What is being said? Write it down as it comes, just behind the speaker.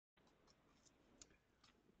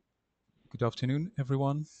Good afternoon,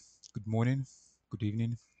 everyone. Good morning. Good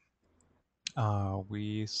evening.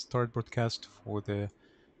 We start broadcast for the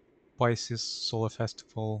Pisces Solar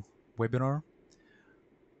Festival webinar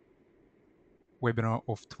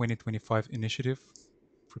of 2025 initiative,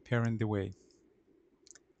 Preparing the Way.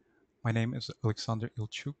 My name is Alexander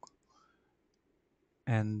Ilchuk,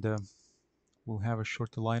 and we'll have a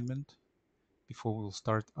short alignment before we'll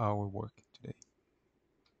start our work today.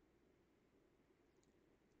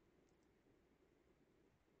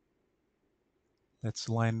 Let's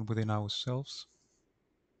align within ourselves.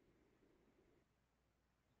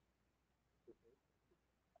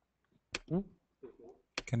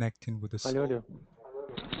 Connecting with the soul. Алло.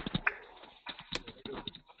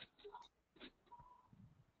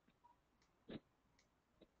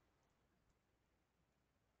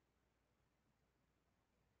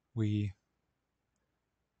 We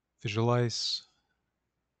visualize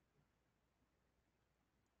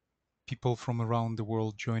people from around the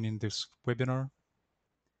world joining this webinar,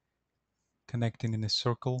 connecting in a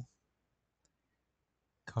circle,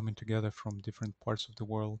 coming together from different parts of the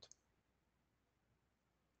world.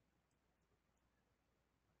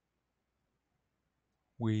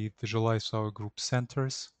 We visualize our group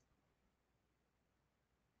centers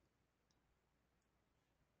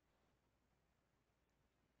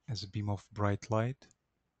as a beam of bright light.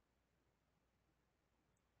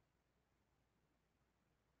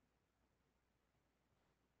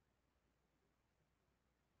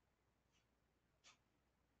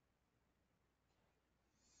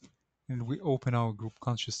 And we open our group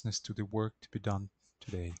consciousness to the work to be done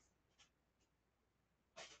today.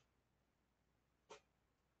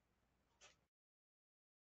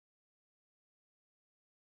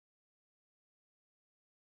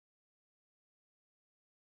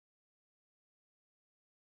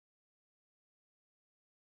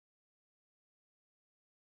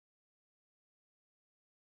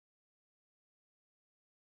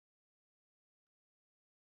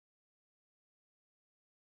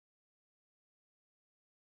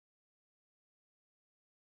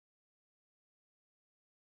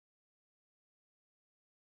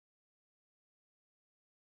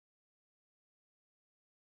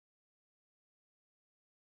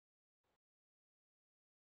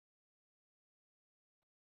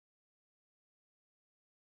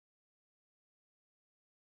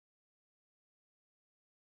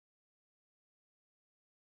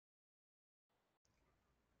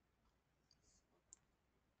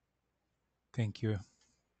 Thank you,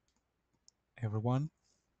 everyone.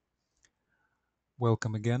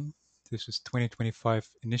 Welcome again. This is 2025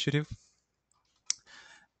 initiative.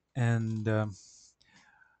 And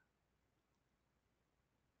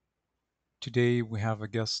today we have a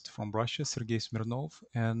guest from Russia, Sergei Smirnov,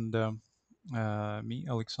 and me,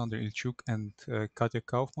 Alexander Ilchuk, and Katya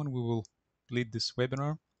Kaufman. We will lead this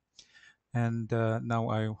webinar. And now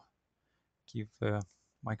I give the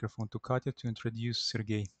microphone to Katya to introduce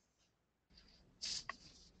Sergei.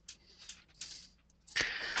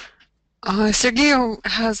 Sergei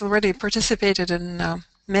has already participated in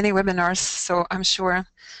many webinars, so I'm sure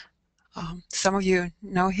some of you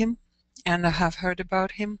know him and have heard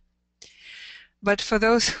about him. But for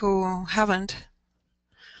those who haven't,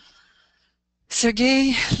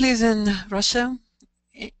 Sergei lives in Russia.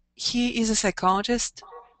 He is a psychologist.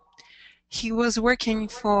 He was working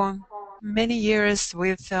for many years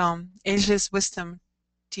with ageless wisdom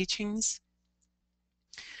teachings,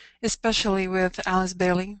 especially with Alice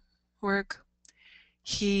Bailey work.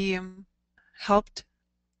 He helped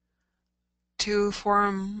to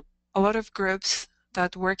form a lot of groups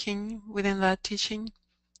that working within that teaching.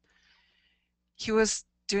 He was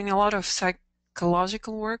doing a lot of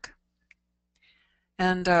psychological work,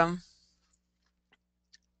 and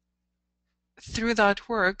through that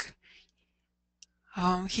work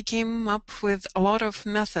he came up with a lot of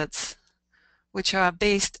methods which are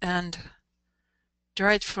based and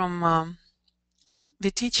derived from the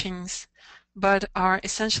teachings but are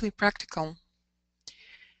essentially practical.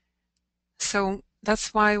 So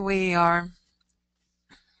that's why we are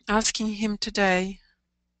asking him today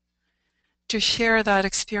to share that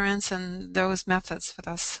experience and those methods with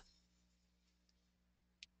us.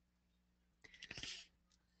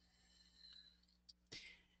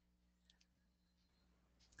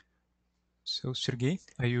 So Sergei,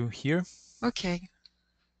 are you here? Okay.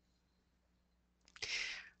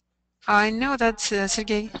 I know that,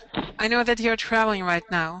 Sergei, I know that you're traveling right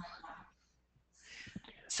now.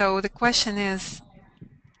 So the question is,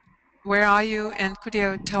 where are you, and could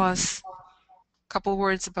you tell us a couple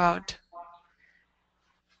words about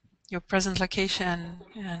your present location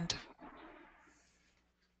and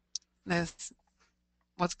this,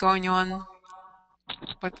 what's going on?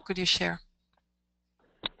 What could you share?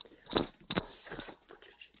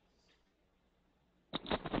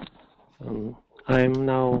 I'm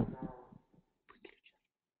now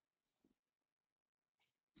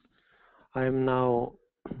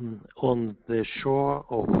on the shore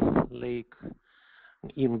of Lake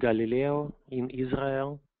in Galilee, in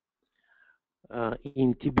Israel,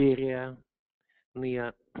 in Tiberia,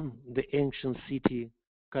 near the ancient city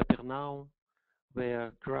Capernaum,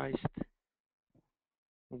 where Christ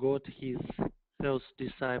got his first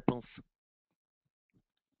disciples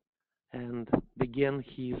and began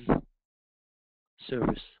his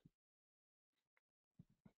service.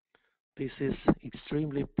 This is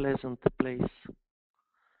extremely pleasant place.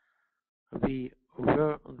 We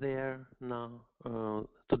were there now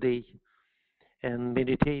today and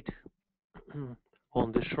meditate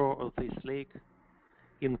on the shore of this lake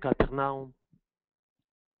in Capernaum.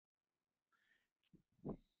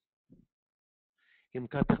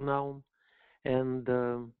 And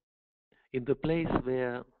in the place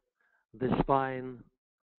where the swine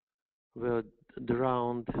were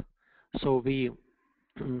drowned. So we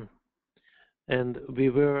and we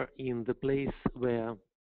were in the place where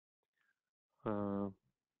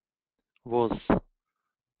was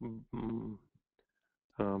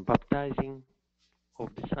baptizing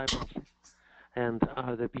of disciples and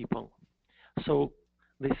other people. So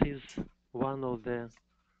this is one of the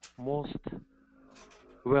most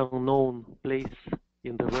well-known place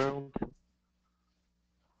in the world.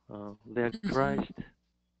 There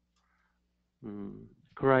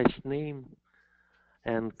Christ's name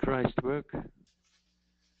and Christ's work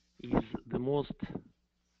is the most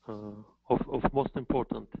of most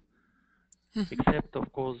important, except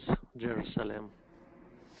of course Jerusalem.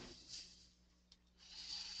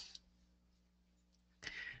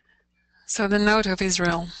 So the note of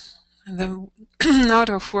Israel and the note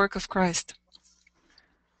of work of Christ.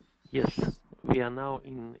 Yes, we are now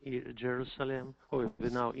in Jerusalem, or we're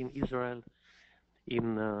now in Israel,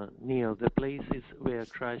 in near the places where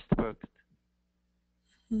Christ worked.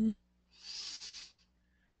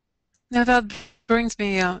 Now that brings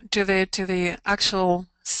me to the actual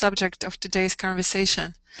subject of today's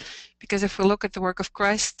conversation, because if we look at the work of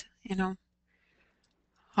Christ, and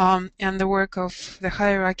the work of the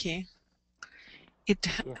hierarchy, it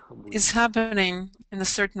is happening in a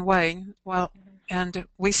certain way. Well, and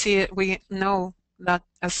we see it, we know that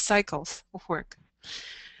as cycles of work.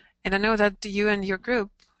 And I know that you and your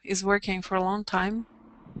group is working for a long time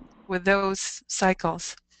with those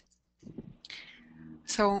cycles.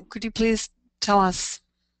 So could you please tell us,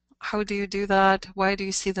 how do you do that? Why do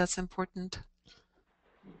you see that's important?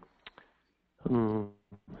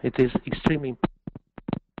 It is extremely important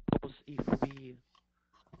because if we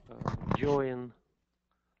join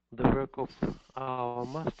the work of our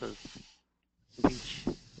masters, which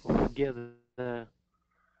who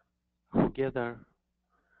gather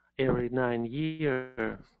every 9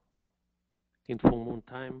 years in full moon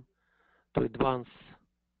time to advance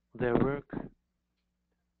their work,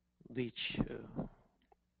 which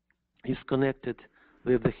is connected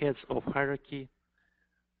with the heads of hierarchy,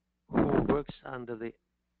 who works under the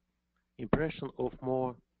impression of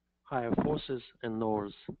more higher forces and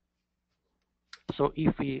knowers. So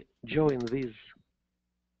if we join these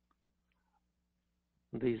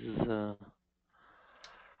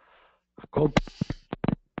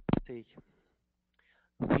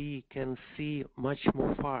we can see much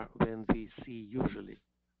more far than we see usually.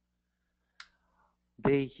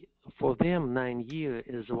 For them, 9 years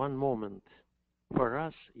is one moment. For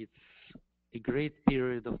us, it's a great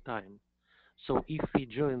period of time. So if we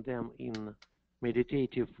join them in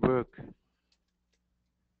meditative work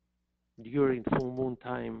during full moon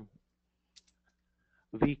time,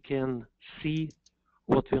 we can see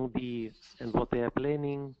what will be and what they are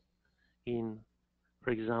planning in,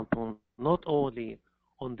 for example, not only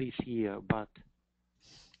on this year, but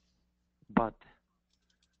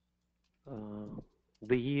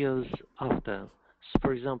the years after. So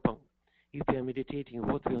for example, if we are meditating,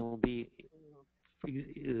 what will be,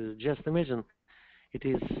 just imagine, it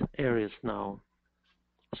is Aries now.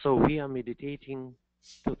 So we are meditating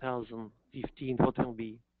 2015, what will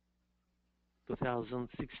be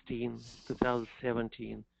 2016,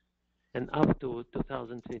 2017, and up to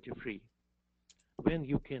 2023. When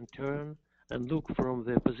you can turn and look from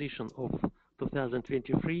the position of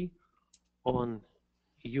 2023 on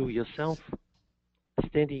you yourself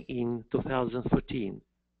standing in 2014,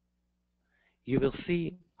 you will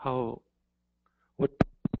see what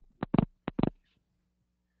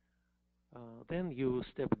then you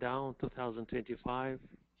step down 2025,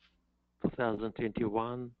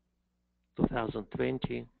 2021,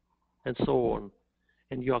 2020, and so on.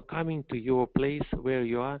 And you are coming to your place where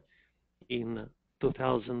you are in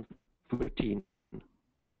 2014.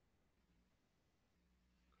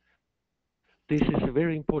 This is a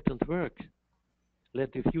very important work.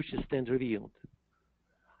 Let the future stand revealed.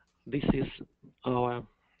 This is our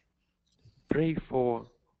pray for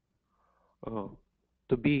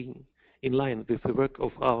to be in line with the work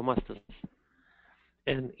of our masters.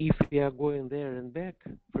 And if we are going there and back,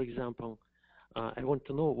 for example, I want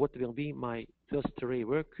to know what will be my first array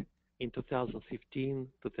work in 2015,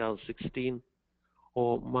 2016,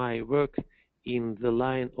 or my work in the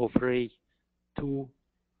line of ray 2,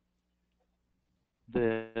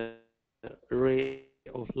 the ray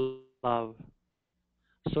of love.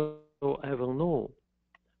 So I will know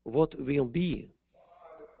what will be.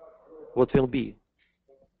 What will be.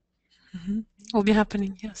 Will be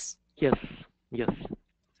happening, yes. Yes, yes.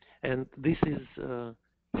 And this is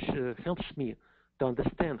helps me to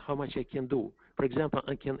understand how much I can do. For example,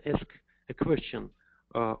 I can ask a question,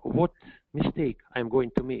 what mistake I'm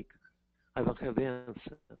going to make? I will have the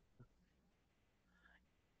answer.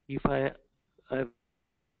 If I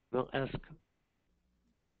will ask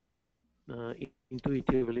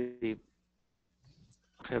intuitively,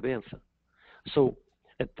 have the answer. So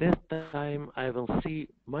at that time, I will see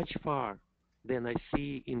much far than I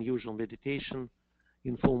see in usual meditation,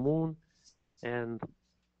 in full moon, and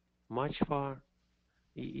much far,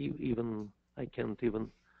 even I can't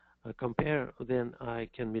even compare than I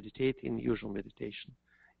can meditate in usual meditation,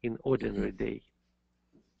 in ordinary day.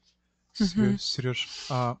 Serge,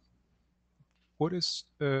 what is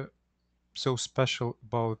so special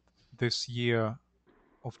about this year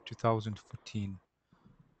of 2014?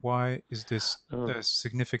 Why is this the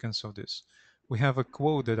significance of this? We have a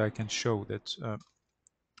quote that I can show that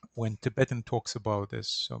when Tibetan talks about this,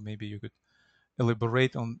 so maybe you could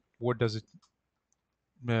elaborate on what does it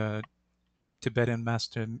Tibetan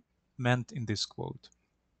master meant in this quote.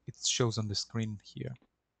 It shows on the screen here.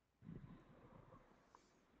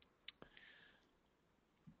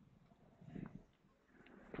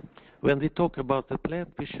 When we talk about the plan,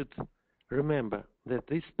 we should remember that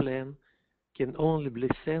this plan can only be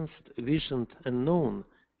sensed, visioned, and known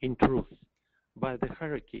in truth by the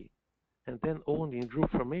hierarchy, and then only in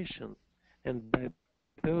group formation and by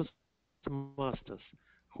those masters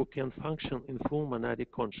who can function in full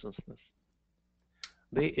monadic consciousness.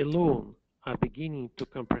 They alone are beginning to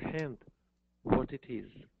comprehend what it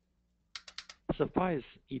is. Suffice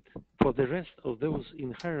it for the rest of those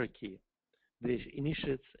in hierarchy, the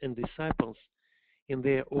initiates and disciples in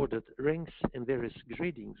their ordered ranks and various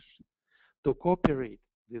gradings, to cooperate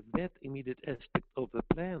with that immediate aspect of the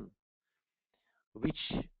plan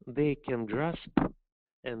which they can grasp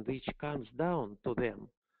and which comes down to them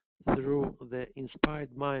through the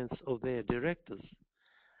inspired minds of their directors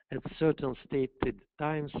at certain stated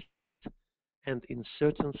times and in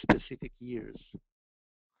certain specific years.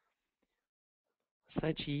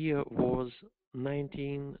 Such year was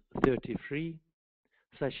 1933,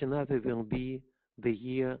 such another will be the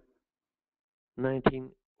year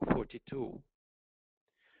 1942.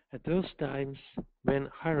 At those times when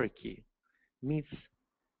hierarchy meets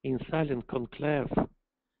in silent conclave,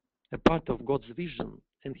 a part of God's vision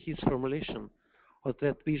and his formulation of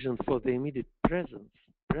that vision for the immediate present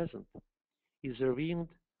is revealed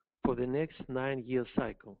for the next 9-year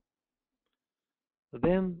cycle.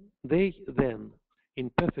 Then they in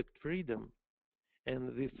perfect freedom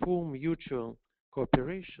and with full mutual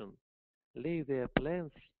cooperation, lay their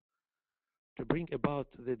plans to bring about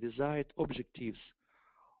the desired objectives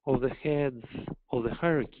of the heads of the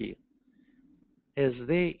hierarchy, as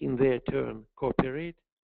they in their turn cooperate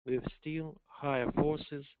with still higher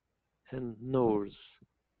forces and knowers.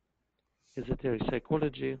 Esoteric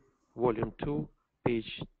Psychology, Volume 2,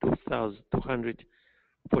 page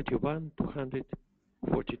 241,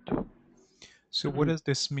 242. So what does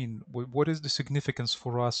this mean? What is the significance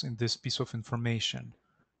for us in this piece of information?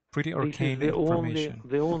 Pretty arcane This is information.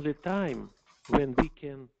 the only time when we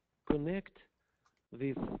can connect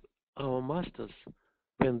with our masters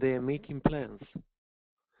when they are making plans.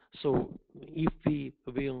 So if we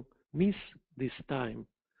will miss this time,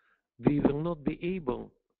 we will not be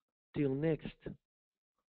able till next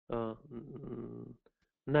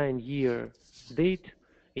 9-year date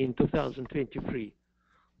in 2023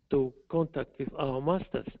 to contact with our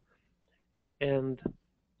masters and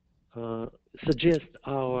suggest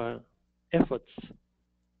our efforts.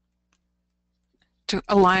 To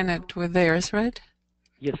align it with theirs, right?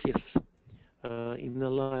 Yes, in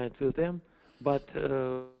alliance with them. But,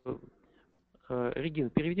 Regina,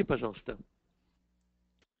 переведи, пожалуйста.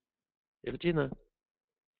 Regina.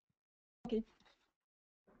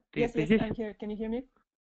 Ты yes, здесь? I'm here. Can you hear me?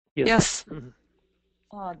 Yes.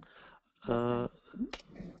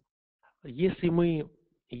 Если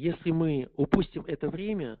мы упустим это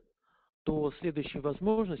время, то следующая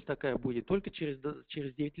возможность такая будет только через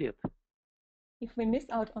 9 лет. If we miss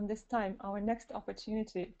out on this time, our next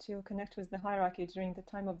opportunity to connect with the hierarchy during the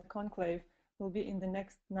time of the conclave will be in the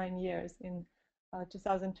next 9 years, in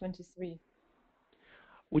 2023.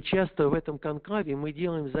 Участвуя в этом конклаве, мы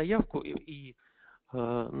делаем заявку, и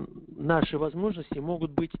наши возможности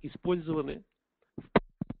могут быть использованы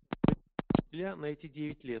на эти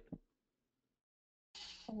 9 лет.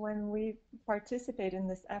 When we participate in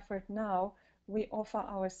this effort now, we offer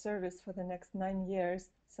our service for the next 9 years,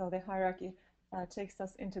 so the hierarchy takes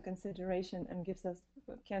us into consideration and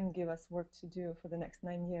can give us work to do for the next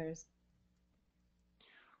 9 years.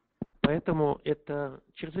 Поэтому это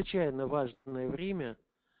чрезвычайно важное время,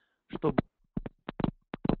 чтобы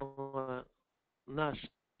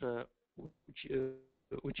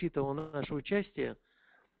учитывало наше участие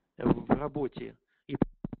в работе и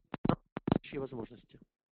возможности.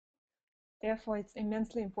 Therefore, it's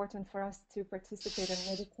immensely important for us to participate and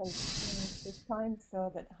meditate in this time so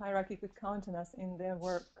that hierarchy could count on us in their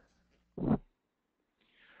work.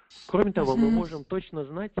 Кроме того, мы можем точно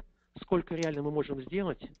знать, сколько реально мы можем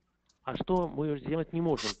сделать, а что мы сделать не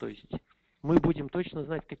можем. То есть мы будем точно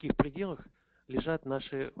знать, в каких пределах лежат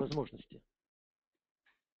наши возможности.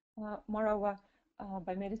 Moreover,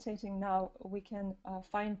 by meditating now, we can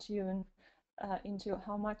fine-tune into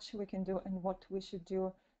how much we can do and what we should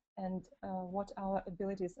do and what our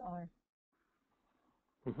abilities are.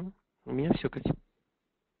 У меня все, Катя.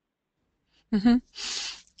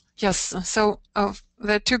 Yes, so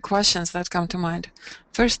there are two questions that come to mind.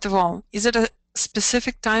 First of all, is it a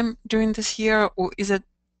specific time during this year, or is it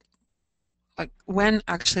like when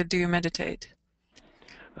actually do you meditate?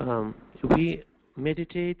 We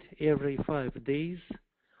meditate every 5 days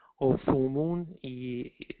of full moon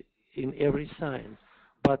in every sign,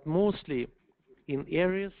 but mostly in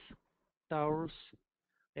Aries, Taurus,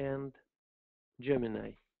 and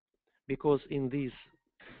Gemini, because in these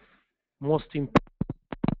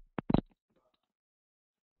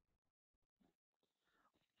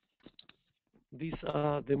these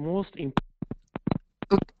are the most important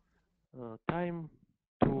time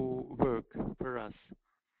to work for us,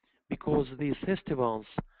 because these festivals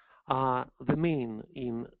are the main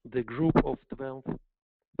in the group of 12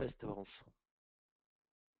 festivals.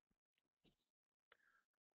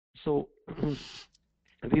 So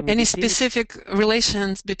any specific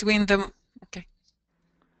relations between them? Okay,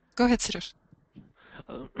 go ahead, Serge.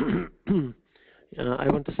 I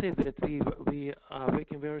want to say that we are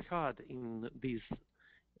working very hard in this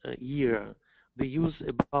year. We use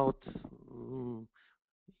about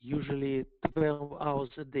usually 12 hours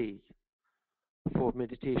a day for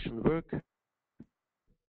meditation work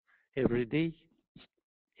every day,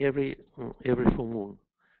 every full moon,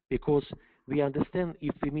 because we understand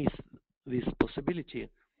if we miss this possibility,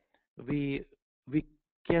 we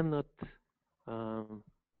cannot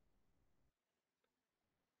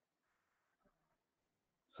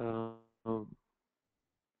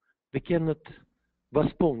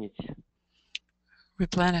восполнить.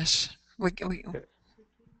 Replenish. We cannot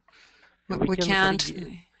can't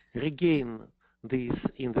regain this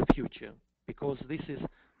in the future, because this is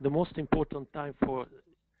the most important time for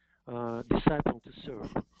disciple to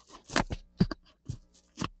serve.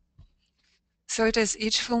 So it is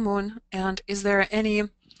each full moon, and is there any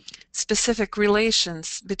specific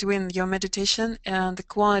relations between your meditation and the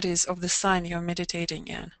qualities of the sign you're meditating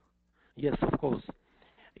in? Yes, of course.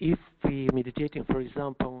 If we meditating, for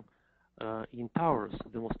example, in Taurus,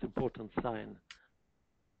 the most important sign,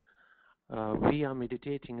 we are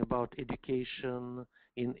meditating about education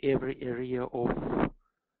in every area of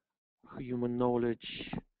human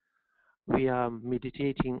knowledge. We are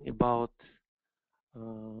meditating about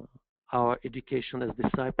our education as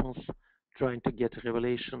disciples, trying to get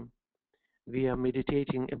revelation. We are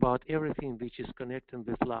meditating about everything which is connected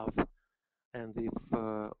with love and with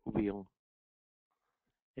will.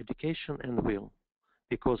 Education and will,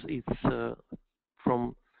 because it's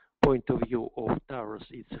from point of view of Taurus,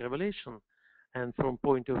 it's revelation, and from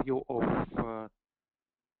point of view of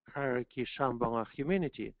hierarchy, Shambhala,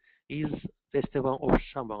 humanity, is festival of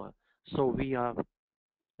Shambhala. So we are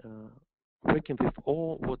working with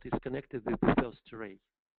all what is connected with the first ray.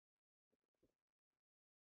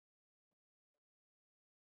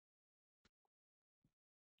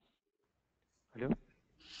 Hello?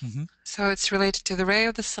 So it's related to the ray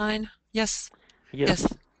of the sign? Yes. Yes.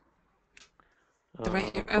 The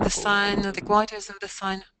ray of the sign, the qualities of the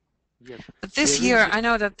sign. Yes. But this year, I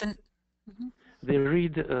know that They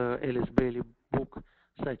read Alice Bailey book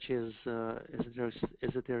such as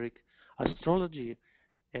esoteric astrology,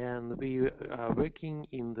 and we are working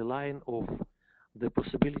in the line of the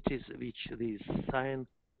possibilities which this sign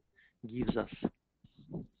gives us.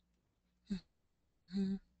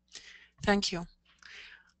 Mm-hmm. Thank you.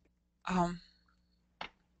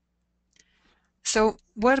 So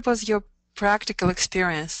what was your practical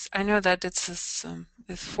experience? I know that it's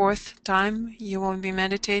the fourth time you will be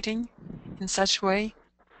meditating in such way.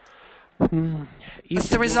 What's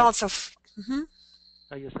the results of? Mm-hmm.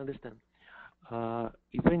 I just understand.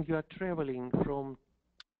 When you are traveling from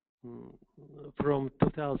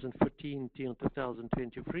 2014 till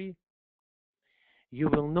 2023, you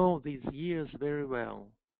will know these years very well.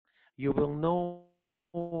 You will know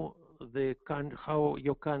how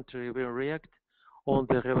your country will react on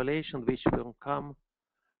the revelation which will come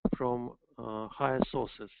from higher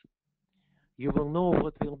sources. You will know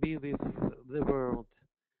what will be with the world.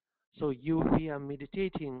 So we are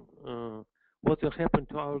meditating what will happen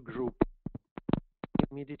to our group,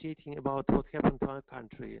 meditating about what happened to our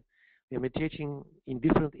country. We are meditating in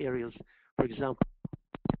different areas. For example,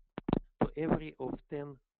 to every of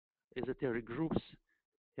 10 esoteric groups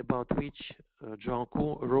about which John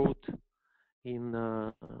Kuh wrote in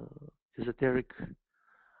esoteric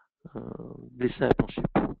discipleship.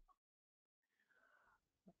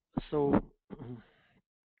 So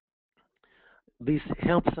this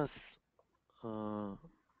helps us.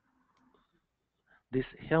 This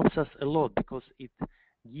helps us a lot because it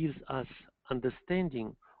gives us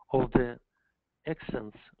understanding of the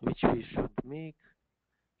actions which we should make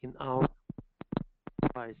in our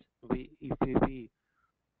lives. If we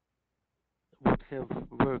would have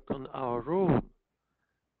worked on our own,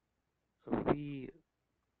 we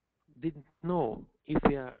didn't know if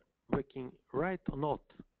we are working right or not.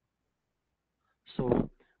 So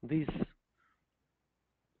this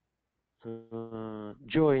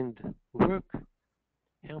joined work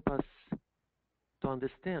help us to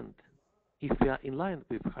understand if we are in line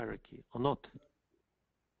with hierarchy or not.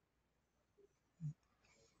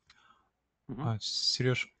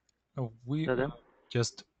 Serge, we Да-да.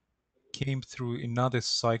 just came through another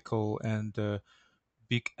cycle and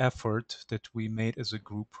big effort that we made as a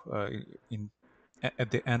group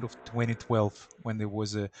at the end of 2012 when there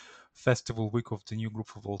was a festival week of the new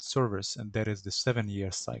group of world servers, and that is the 7-year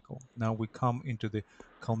cycle. Now we come into the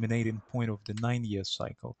culminating point of the 9-year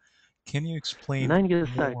cycle. Can you explain 9-year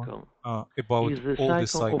more cycle about is the all the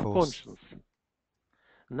cycle of cycles? conscience.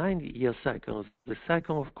 9-year cycle is the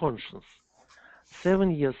cycle of conscience.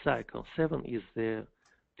 7-year cycle, 7 is the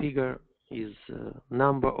figure, is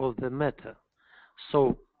number of the matter.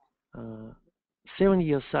 So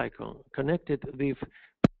 7-year cycle connected with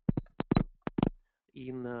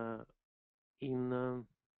in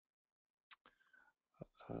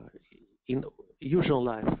usual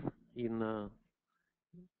life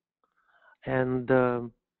and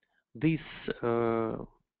this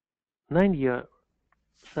 9-year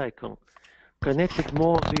cycle connected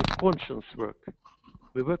more with conscious work.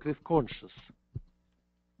 We work with conscious.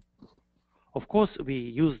 Of course, we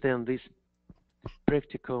use then these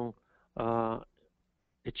practical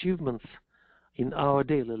achievements in our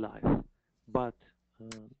daily life, but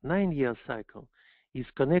 9-year cycle is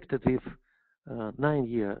connected with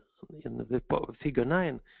 9-year in the figure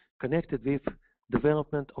 9 connected with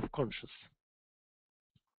development of conscious.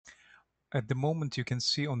 At the moment, you can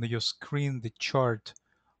see on your screen the chart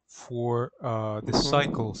for the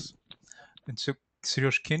cycles. And so,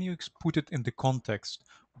 Serge, can you put it in the context?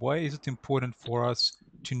 Why is it important for us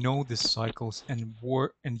to know these cycles and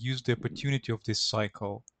use the opportunity of this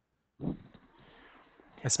cycle,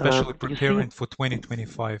 especially preparing for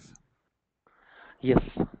 2025? Yes,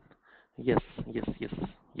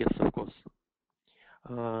 of course.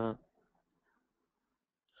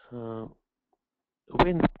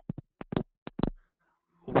 When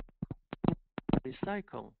we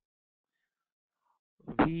cycle,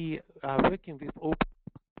 we are working with open.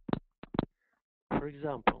 For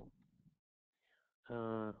example,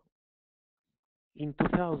 in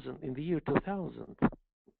the year 2000,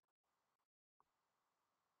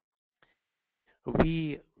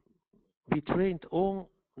 we trained all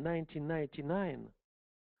 1999,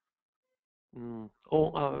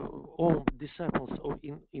 all disciples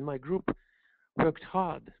in my group worked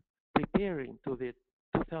hard preparing to the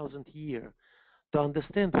 2000 year to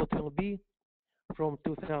understand what will be from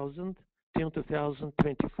 2000 till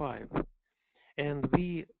 2025. And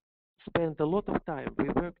we spent a lot of time. We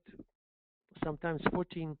worked sometimes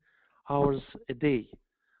 14 hours a day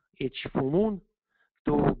each full moon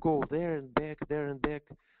to go there and back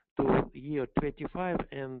to year 25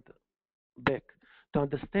 and back to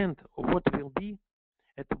understand what will be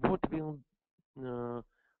and uh,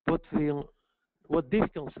 what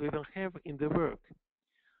difficulties we will have in the work.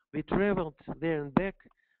 We traveled there and back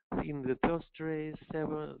in the first ray,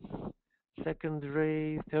 second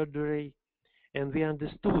ray, third ray, and we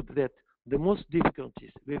understood that the most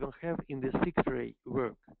difficulties we will have in the sixth ray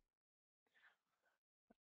work.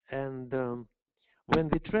 And when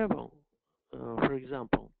we travel, for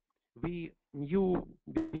example, we knew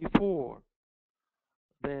before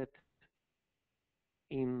that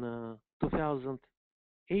in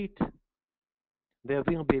 2008 there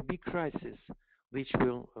will be a big crisis which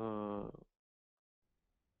will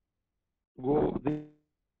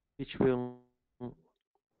which will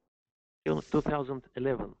in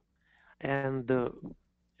 2011, and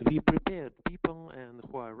we prepared people and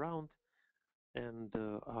who are around and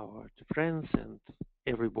our friends and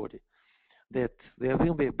everybody that there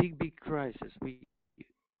will be a big crisis. We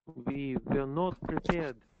were not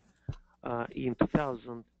prepared in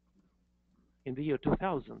the year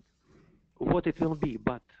 2000 what it will be,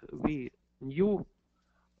 but we knew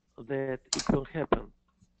that it will happen.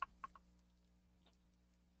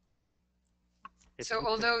 So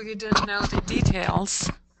although you didn't know the details,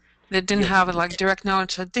 they didn't Yes. have like direct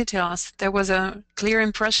knowledge of details, there was a clear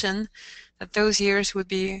impression that those years would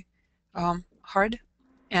be hard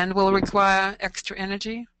and will Yes. require extra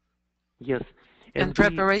energy Yes. and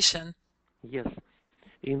preparation. Yes.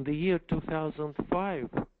 In the year 2005,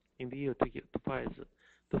 in the year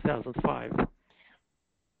 2005,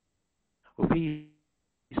 we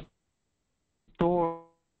stored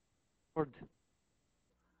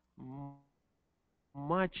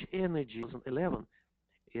much energy in 2011,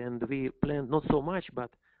 and we planned not so much, but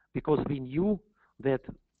because we knew that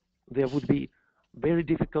there would be very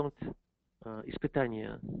difficult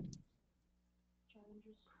испытания,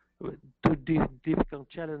 difficult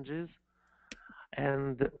challenges,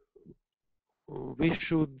 and we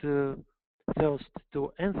should first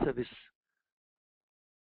to answer these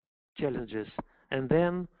challenges and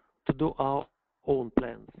then to do our own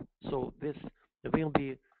plans. So this will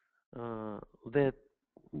be that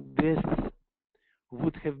this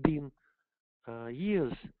would have been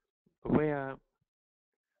years where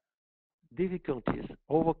difficulties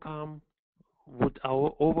would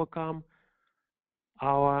overcome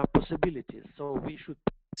our possibilities. So we should.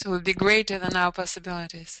 So it would be greater than our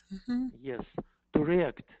possibilities. Yes, to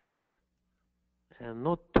react and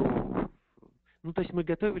not to. Ну, то есть мы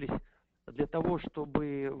готовились для того,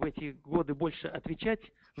 чтобы в эти годы больше отвечать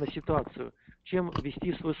на ситуацию, чем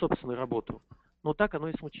вести свою собственную работу. Но так оно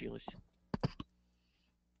и случилось.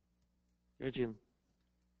 Regine.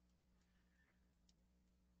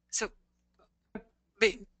 So,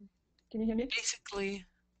 can you hear me? Basically,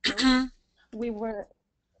 we were.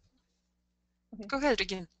 Okay. Go ahead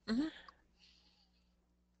again.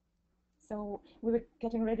 So we were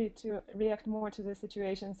getting ready to react more to the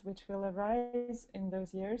situations which will arise in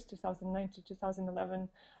those years, 2009 to 2011,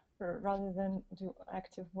 rather than do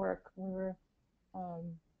active work. We were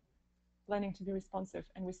planning to be responsive,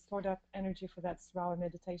 and we stored up energy for that through our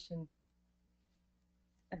meditation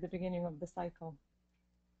at the beginning of the cycle.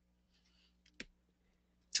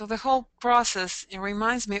 So the whole process, it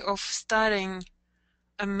reminds me of starting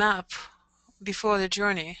a map before the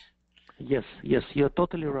journey. Yes, you're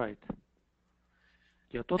totally right.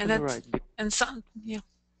 You're totally right. And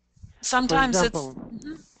sometimes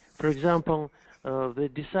for example, the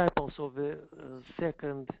disciples of the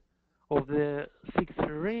sixth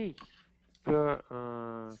ray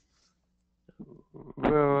were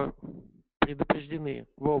предупреждены,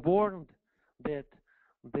 were warned that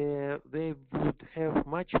they would have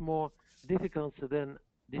much more difficulty than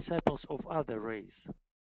disciples of other rays,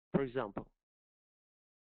 for example.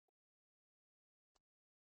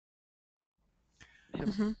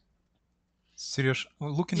 Serge,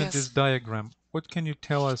 looking at this diagram, what can you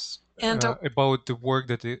tell us about the work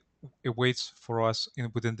that awaits for us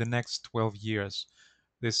within the next 12 years?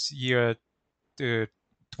 This year,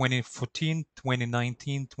 2014,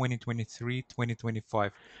 2019, 2023,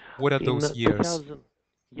 2025. What are those years?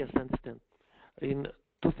 Yes, I understand. In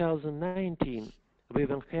 2019, we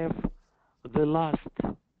will have the last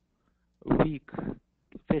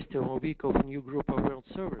festival week of New Group of World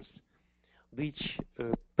Servers, which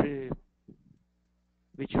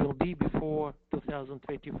will be before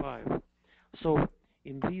 2025. So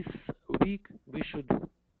in this week we should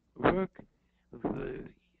work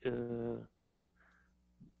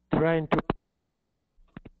trying to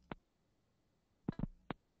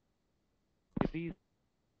these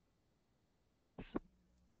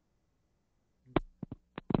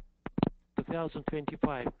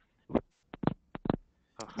 2025.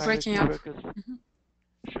 breaking up.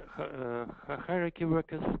 Hierarchy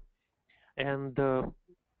workers, and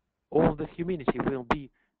all the humanity will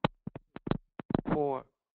be for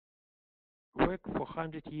work for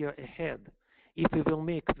 100 years ahead. If we will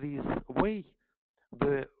make this way,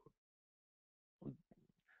 the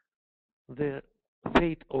the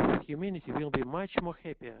fate of humanity will be much more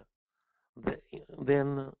happier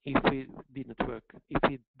than if we didn't work, if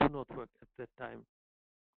we do not work at that time,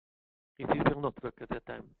 if we will not work at that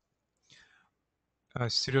time.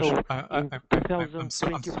 Seriosh, So I'm in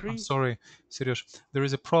 2023, sorry, Seriosh. There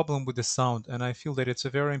is a problem with the sound, and I feel that it's a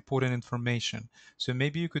very important information. So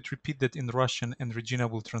maybe you could repeat that in Russian, and Regina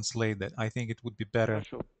will translate that. I think it would be better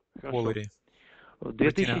хорошо. quality. В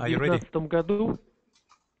Regina, are you ready? 2019 году,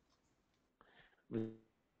 в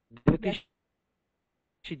Yes.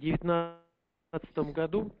 2019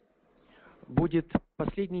 году будет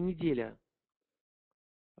последняя неделя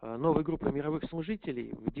новой группы мировых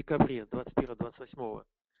служителей в декабре 21-28,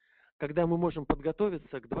 когда мы можем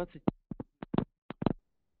подготовиться к 20.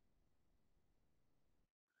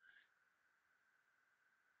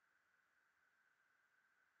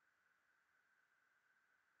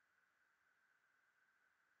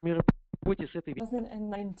 Мероприятие с этой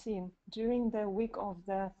 2019, during the week of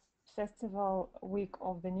the festival week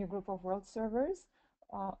of the new group of world servers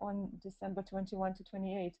on December 21 to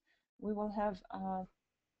 28, we will have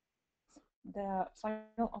the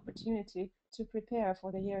final opportunity to prepare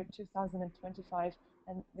for the year 2025,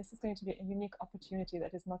 and this is going to be a unique opportunity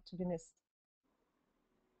that is not to be missed.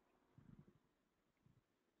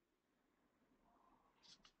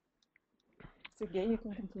 Sergei, you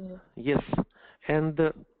can continue. Yes, and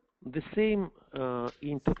the same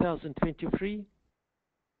in 2023,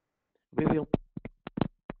 there will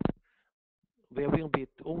be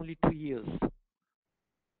only 2 years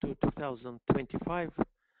to 2025,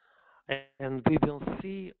 and we will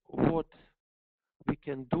see what we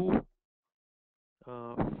can do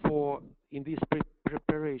for in this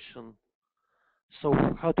preparation. So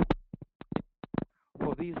how to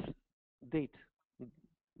for this date.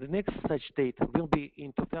 The next such date will be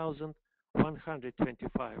in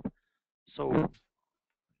 2125. So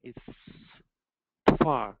it's too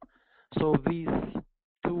far. So these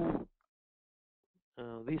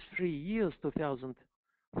 3 years,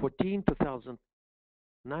 2014,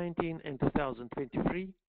 2019, and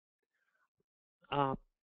 2023, are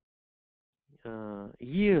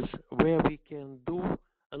years where we can do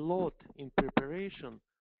a lot in preparation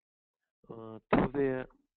to the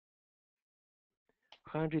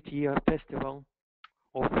 100-year festival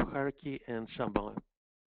of hierarchy and Shambhala.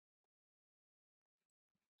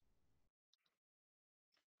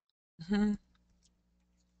 Mm-hmm.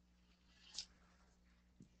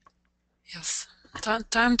 Yes,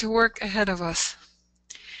 time to work ahead of us.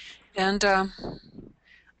 And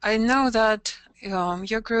I know that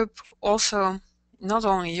your group also, not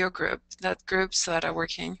only your group, that groups that are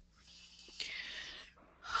working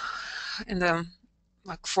in the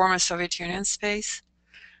former Soviet Union space,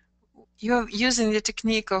 you're using the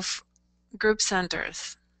technique of group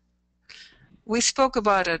centers. We spoke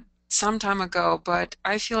about it some time ago, but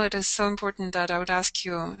I feel it is so important that I would ask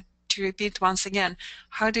you to repeat once again.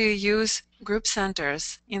 How do you use group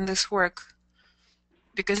centers in this work?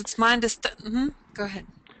 Because it's my understanding. Go ahead.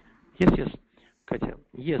 Yes, Katya.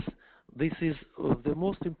 Yes, this is the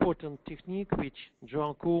most important technique which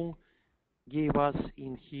John Kuhn gave us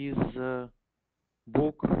in his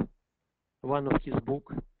book, one of his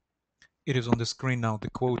book. It is on the screen now.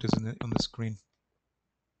 The quote is on the screen.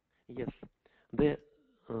 Yes, the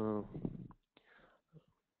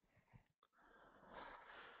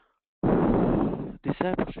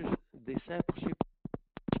discipleship,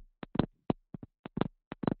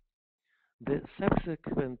 the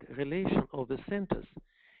subsequent relation of the centers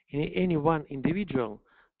in any one individual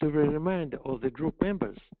to the remainder of the group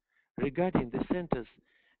members regarding the centers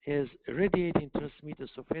as radiating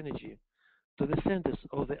transmitters of energy to the centers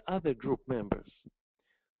of the other group members.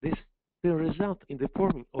 This will result in the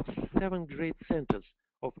forming of 7 great centers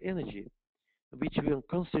of energy, which will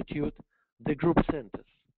constitute the group centers,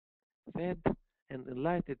 fed and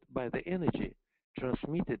enlightened by the energy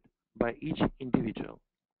transmitted by each individual.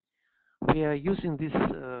 We are using this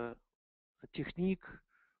technique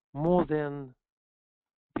more than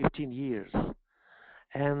 15 years,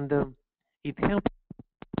 and it helps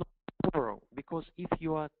because if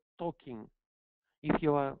you are talking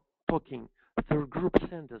through group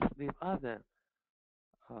centers with other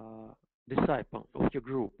disciples of your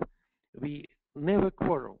group, we never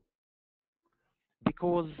quarrel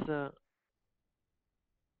because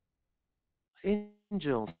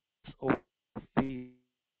angels of these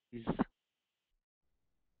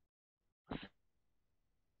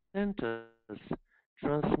centers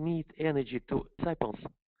transmit energy to disciples,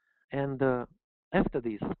 and after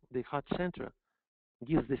this, the heart center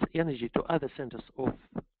gives this energy to other centers of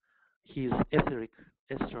his etheric,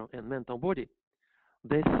 astral, and mental body.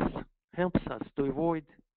 This helps us to avoid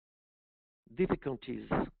difficulties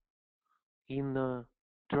in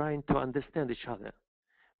trying to understand each other,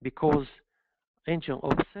 because angel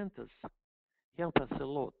of centers help us a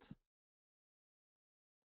lot.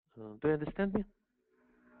 Do you understand me?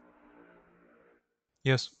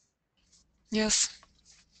 Yes. Yes.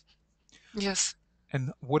 Yes.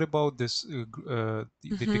 And what about this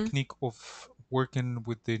the technique of working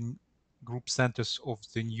with the group centers of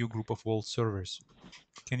the new group of world servers?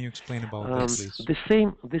 Can you explain about that, Yes. please?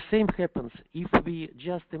 The same happens if we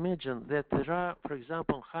just imagine that there are, for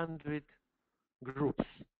example, 100 groups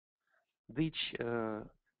which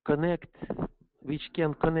connect, which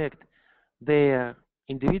can connect their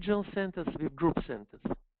individual centers with group centers.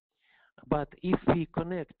 But if we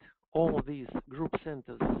connect all these group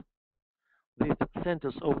centers with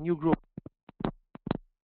centers of new group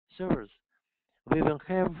servers, we will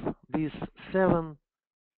have these 7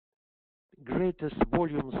 greatest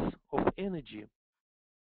volumes of energy,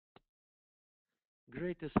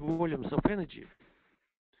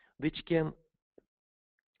 which can,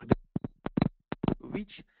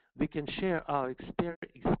 which we can share our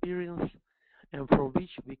experience, and from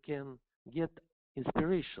which we can get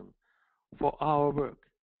inspiration for our work.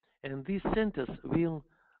 And these centers will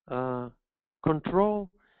control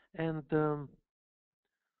and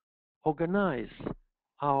organize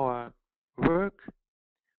our work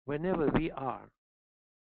whenever we are.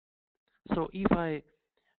 So if I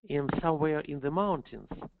am somewhere in the mountains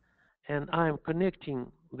and I'm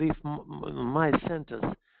connecting with my centers,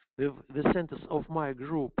 with the centers of my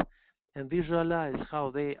group, and visualize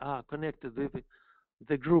how they are connected with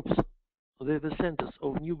the groups, with the centers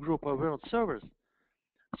of new group of world servers,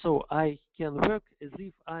 so I can work as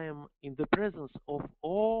if I am in the presence of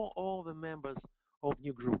all the members of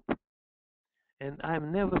new group, and I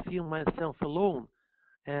never feel myself alone,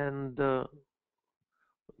 and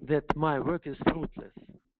that my work is fruitless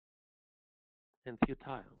and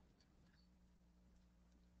futile.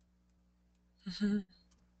 Mm-hmm.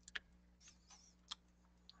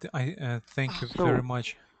 I thank Oh, you very So,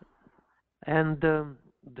 much. and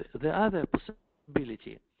the other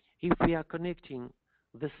possibility, if we are connecting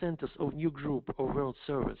the centers of new group of world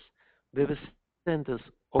service with the centers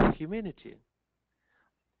of humanity,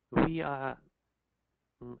 we are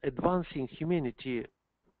advancing humanity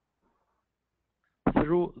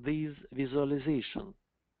through these visualization.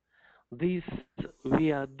 This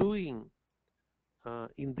we are doing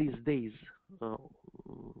in these days uh,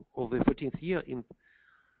 of the 14th year in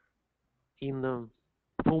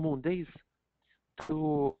full moon days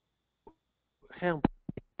to help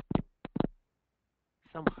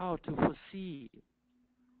somehow to foresee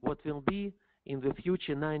what will be in the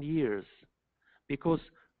future 9 years, because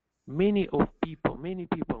many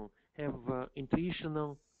people have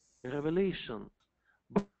intuitional revelation,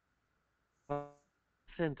 but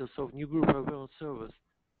centers of new group of world service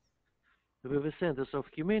with the centers of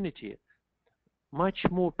humanity, much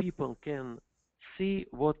more people can see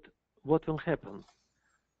what will happen.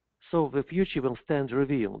 So the future will stand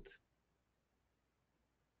revealed.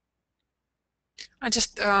 I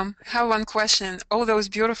just have one question. All those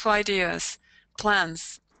beautiful ideas,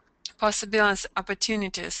 plans, possibilities,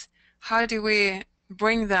 opportunities, how do we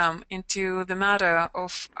bring them into the matter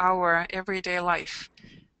of our everyday life?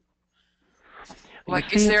 You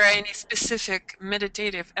Like, is see, there any specific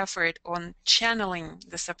meditative effort on channeling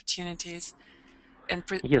these opportunities and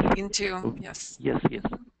yes, into, yes. yes,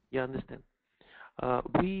 you understand.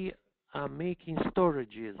 We are making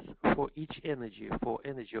storages for each energy, for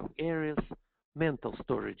energy of areas, mental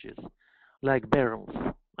storages, like barrels.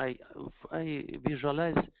 I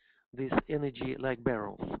visualize this energy like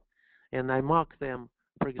barrels, and I mark them,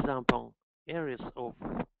 for example, areas of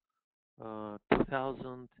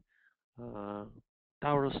 2000, uh,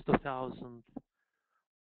 Taurus 2000,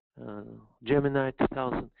 uh, Gemini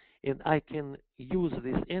 2000, and I can use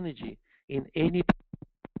this energy in any,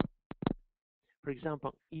 for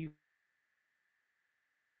example, if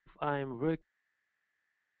I'm working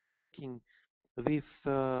with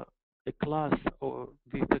a class or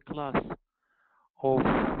with a class of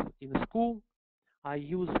in school, I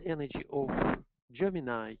use energy of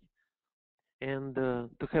Gemini and to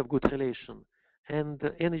have good relation, and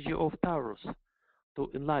the energy of Taurus to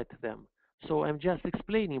enlighten them. So I'm just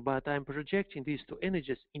explaining, but I'm projecting these two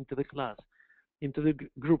energies into the class, into the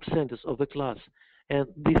group centers of the class, and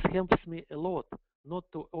this helps me a lot not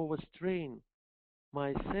to overstrain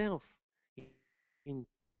myself in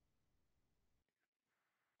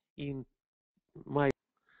in my.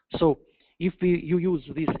 So if you use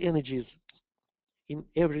these energies in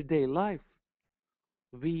everyday life,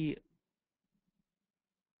 we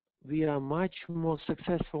are much more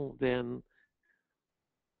successful than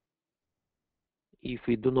if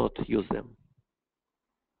we do not use them.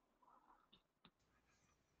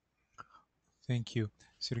 Thank you,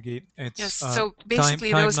 Sergey. It's Yes, so time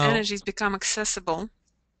basically those now. energies become accessible.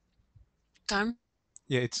 Time?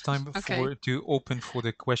 Yeah, it's time Okay. to open for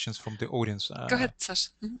the questions from the audience. Go ahead, Sasha.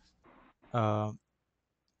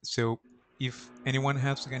 So if anyone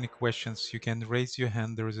has any questions, you can raise your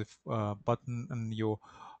hand. There is a button on your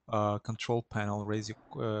control panel. Raise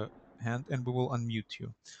your hand and we will unmute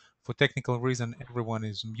you. For technical reason, everyone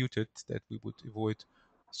is muted, that we would avoid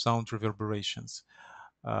sound reverberations.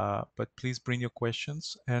 But please bring your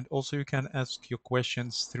questions, and also you can ask your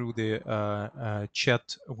questions through the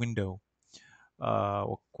chat window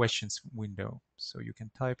or questions window. So you can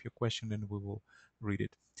type your question and we will read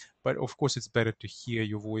it. But of course, it's better to hear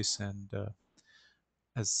your voice and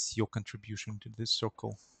as your contribution to this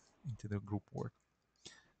circle, into the group work.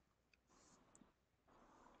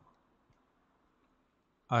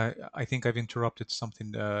 I think I've interrupted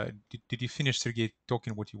something. Did you finish, Sergey,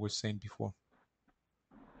 talking what you were saying before?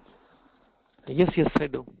 Yes, I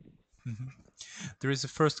do. Mm-hmm. There is a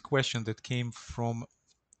first question that came from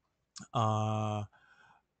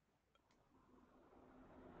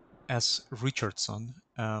S. Richardson.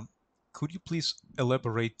 Could you please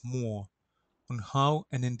elaborate more on how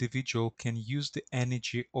an individual can use the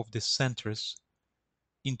energy of the centers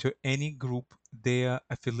into any group they are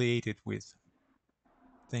affiliated with?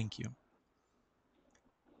 Thank you.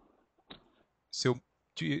 So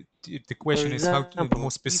the For question is how to, more example,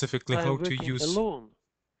 if specifically, how I'm to working use. alone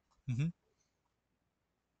Mm-hmm.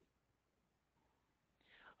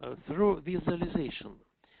 through visualization,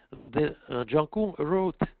 the Jung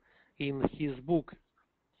wrote in his book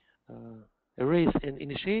Race and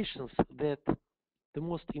Initiations that the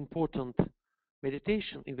most important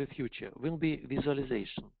meditation in the future will be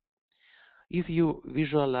visualization. If you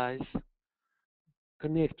visualize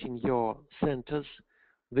connecting your centers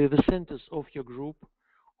with the centers of your group,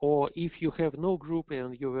 or if you have no group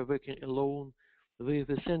and you are working alone with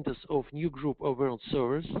the centers of new group of world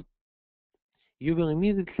servers, you will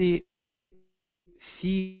immediately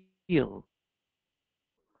feel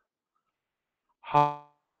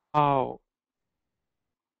how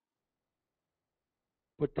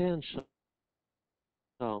potential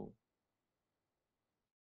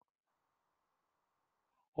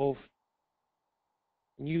of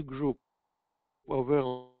new group of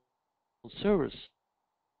world servers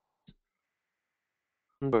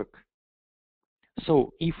work.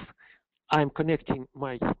 So if I'm connecting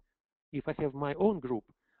if I have my own group,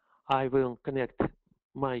 I will connect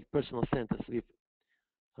my personal centers with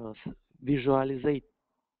visualizing,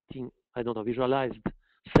 visualized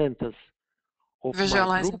centers of my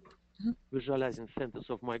Visualizing. group, visualizing centers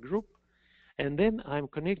of my group, and then I'm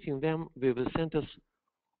connecting them with the centers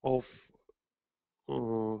of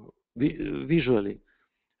visually,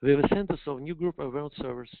 with the centers of new group of world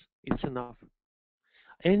servers. It's enough.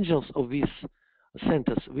 Angels of these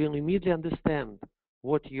centers will immediately understand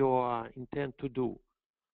what you intend to do.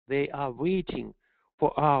 They are waiting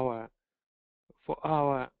for our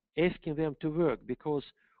asking them to work, because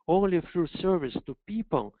only through service to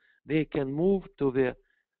people they can move to the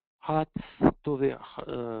heart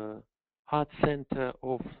heart center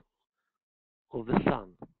of the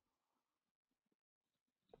sun.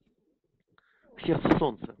 Сердце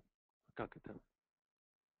солнца. Как это?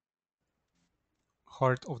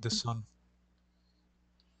 Heart of the sun.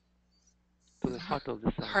 To the heart of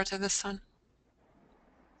the sun. Heart of the sun.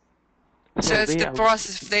 So So it's they the are,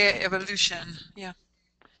 process of their evolution. Yeah.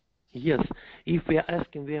 yes, if we are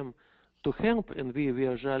asking them to help and we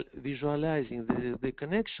are visualizing the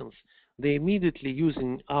connections, they immediately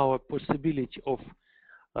using our possibility of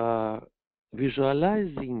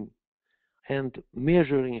visualizing and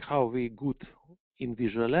measuring how we good in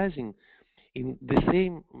visualizing. In the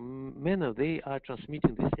same manner, they are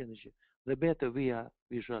transmitting this energy. The better we are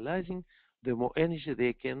visualizing, the more energy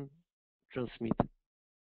they can transmit.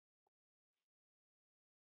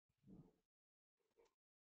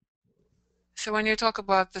 So when you talk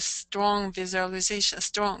about the strong visualization,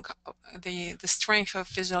 the strength of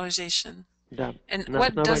visualization, Да. and На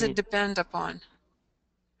what does it основании depend upon?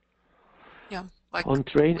 Yeah, like on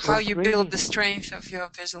how you build training, the strength of your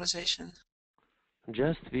visualization.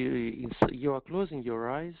 just you are closing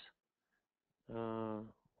your eyes,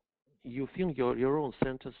 you feel your own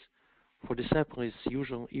centers. For disciple, it's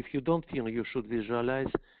usual. If you don't feel, you should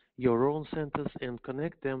visualize your own centers and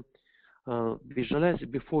connect them visualize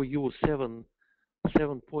before you seven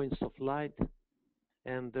points of light,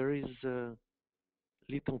 and there is a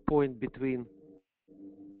little point between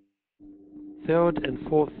third and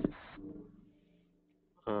fourth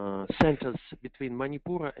centers between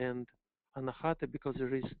Manipura and Anahata, because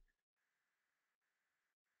there is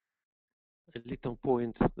a little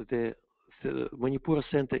point. The Manipura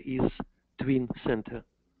center is twin center,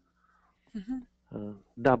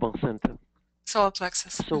 double center. Solar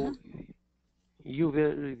plexus. So you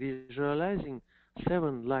were visualizing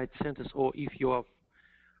 7 light centers, or if you are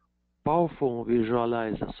powerful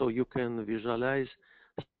visualizer, so you can visualize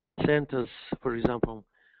centers. For example,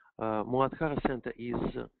 Muladhara center is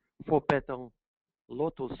 4-petal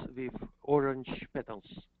lotus with orange petals.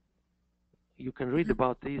 You can read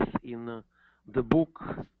about this in the book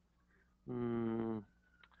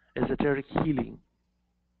Esoteric Healing,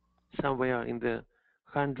 somewhere in the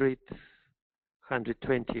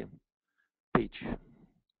 120 page.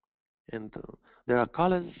 And there are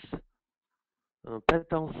colors,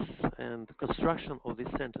 petals, and construction of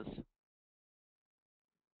these centers.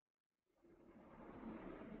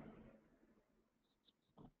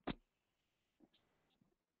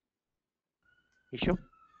 Еще?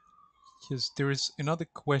 Yes, there is another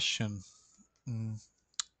question.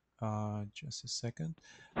 Just a second.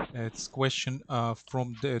 It's a question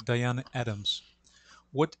from Diana Adams.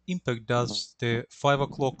 What impact does the 5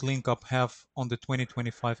 o'clock link up have on the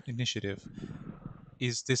 2025 initiative?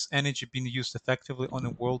 Is this energy being used effectively on a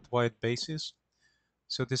worldwide basis?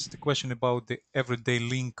 So this is the question about the everyday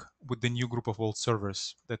link with the new group of world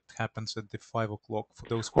servers that happens at the 5 o'clock for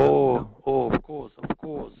those who don't know. Oh, of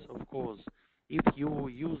course. If you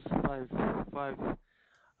use five 5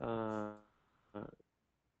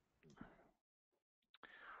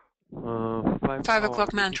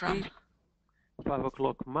 o'clock mantra. 5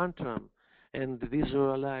 o'clock mantra, and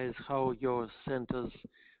visualize how your centers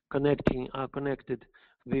are connected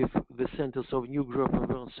with the centers of new group of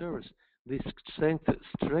world servers. This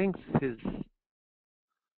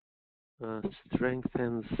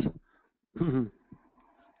strengthens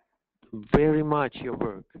very much your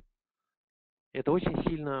work. Это очень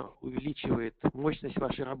сильно увеличивает мощность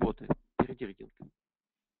вашей работы. Передиргинг.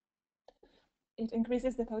 It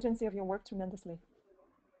increases the potency of your work tremendously.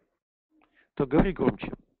 То говори громче.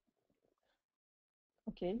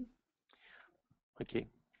 Okay. Окей.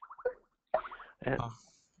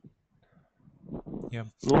 Yeah.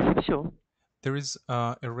 Ну, все. There is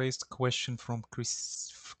a raised question from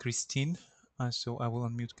Christine. So I will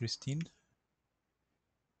unmute Christine.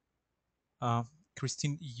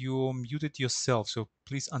 Christine, you muted yourself, so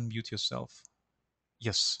please unmute yourself.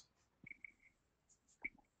 Yes.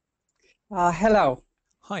 Hello.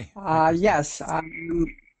 Hi. Yes, I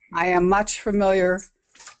am much familiar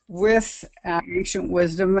with ancient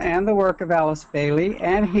wisdom and the work of Alice Bailey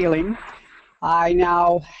and healing. I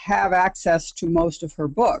now have access to most of her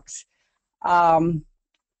books.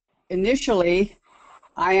 Initially,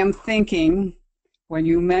 I am thinking, when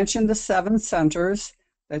you mentioned the 7 centers,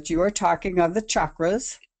 that you are talking of the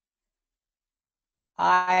chakras.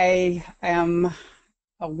 I am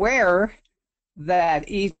aware that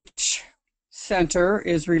each center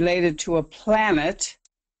is related to a planet.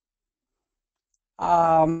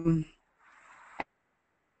 And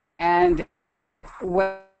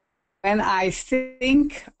when I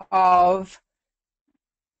think of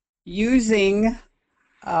using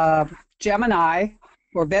Gemini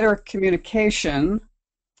for better communication,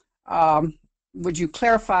 would you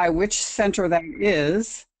clarify which center that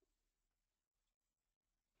is?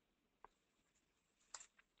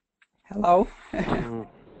 Hello?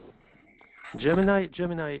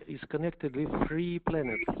 Gemini is connected with 3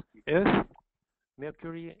 planets: Earth,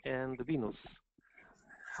 Mercury, and Venus.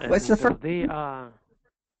 What's the first? They are.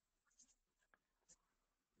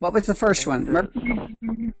 What was the first one?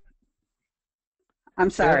 Mercury? I'm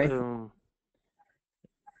sorry.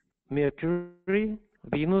 Mercury,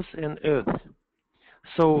 Venus, and Earth.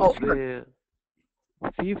 So the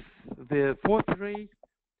 4th ray,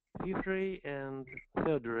 5th ray, and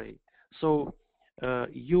 3rd ray. So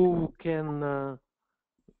you can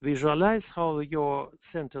visualize how your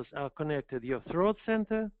centers are connected. Your throat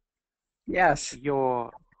center. Yes.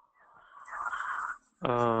 Your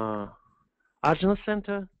Ajna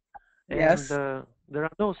center. Yes. And there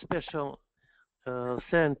are no special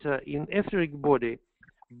center in etheric body,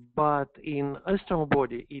 but in astral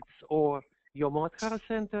body, it's or your Muladhara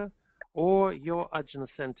center or your Ajna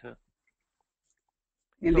center.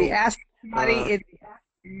 In the astral body, it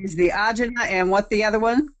is the Ajna, and what the other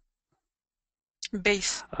one?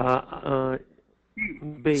 Base.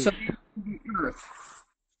 Base. So, Earth.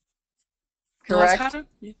 Correct?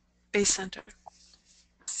 Base center.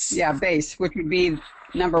 Yeah, base, which would be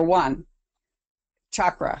number 1,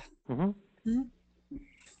 chakra. Mm-hmm.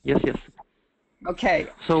 Yes, yes. Okay.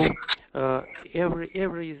 So every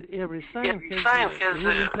sign has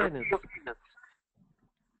ruling planets.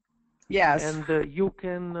 Yes. And you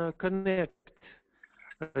can connect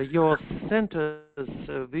your centers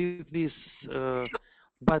with this,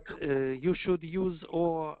 but you should use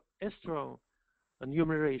or astro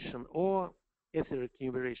numeration or etheric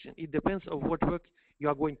numeration. It depends on what work you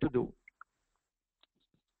are going to do.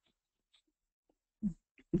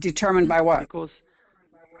 Determined by what?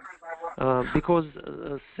 Because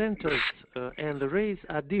centers and the rays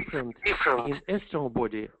are different in astral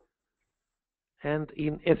body and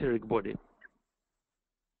in etheric body.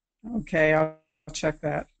 Okay, I'll check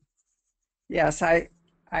that. Yes, I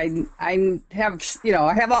have,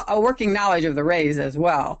 I have a working knowledge of the rays as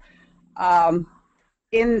well.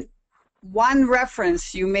 In one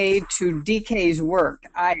reference you made to DK's work,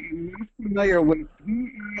 I am not familiar with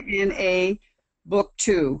DNA Book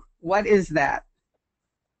 2. What is that?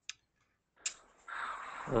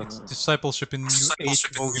 It's Discipleship in New Age,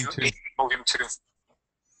 Volume 2.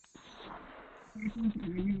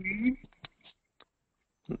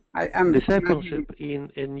 Discipleship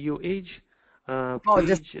in a New Age,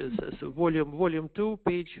 volume 2,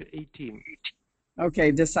 page 18.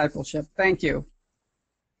 Okay, discipleship. Thank you.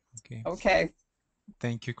 Okay. Okay.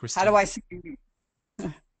 Thank you, Christine. How do I say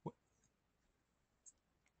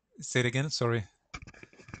it again? Sorry.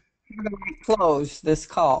 How do I close this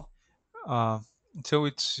call? So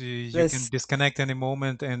it's you can disconnect any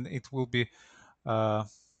moment, and it will be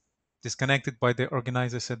disconnected by the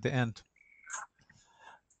organizers at the end.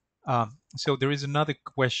 So there is another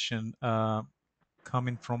question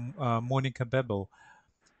coming from Monica Bebel.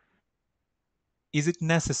 Is it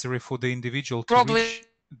necessary for the individual to reach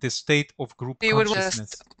the state of group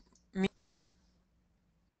consciousness?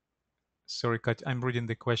 Sorry, Kat, I'm reading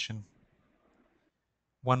the question.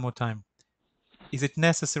 One more time. Is it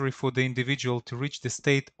necessary for the individual to reach the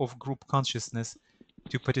state of group consciousness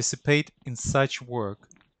to participate in such work,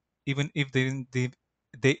 even if the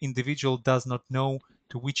individual does not know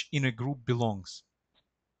to which inner group belongs?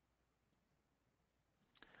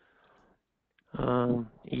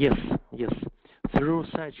 Yes. Through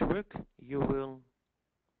such work, you will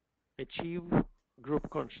achieve group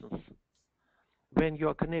consciousness. When you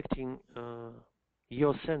are connecting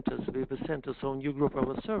your centers with the centers of new group of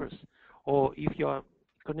observers, or if you are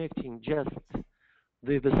connecting just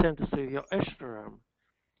with the centers of your ashram,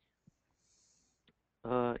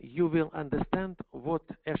 you will understand what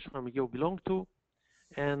ashram you belong to,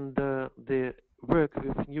 and the work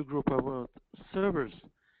with new group of observers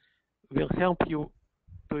will help you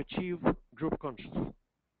to achieve group consciousness.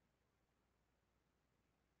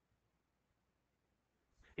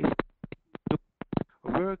 If you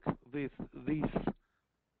work with these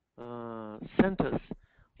centers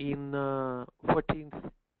in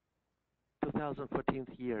 2014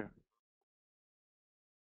 year.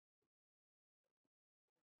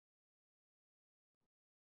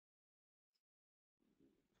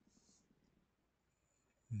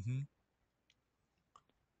 Mm-hmm.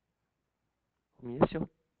 Yes, sir.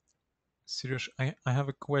 Seriousь, I have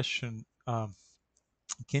a question.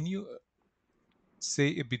 Can you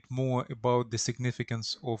say a bit more about the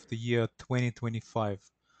significance of the year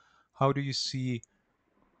 2025? How do you see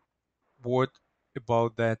what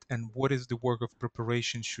about that, and what is the work of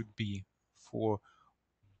preparation should be for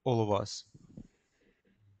all of us?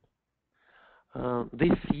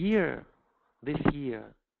 This year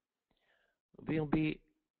will be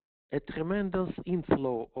a tremendous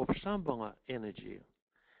inflow of Shambhala energy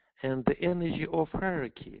and the energy of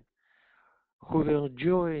hierarchy, who will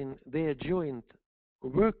join their joint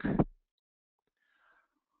work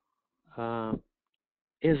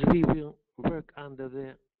as we will work under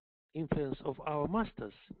the influence of our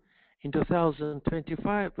masters. In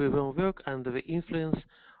 2025, we will work under the influence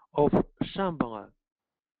of Shambhala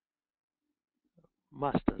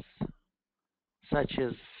masters, such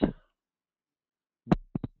as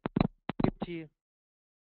liberty,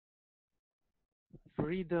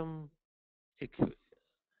 freedom,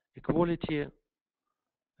 equality,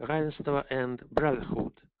 равенство, and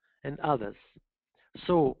brotherhood, and others.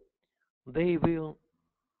 So they will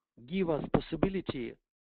give us possibility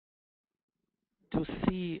to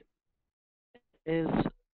see as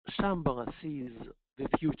Shambhala sees the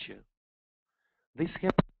future. This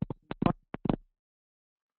happened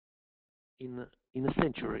in a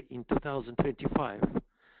century, in 2025.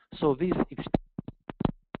 So this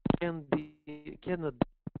cannot be.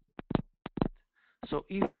 So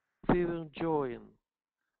if we will join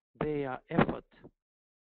their effort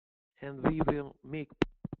and we will make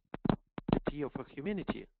part of a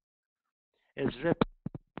humanity as rep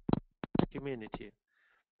humanity.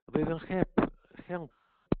 We will help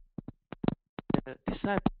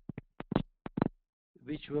disciples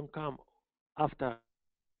which will come after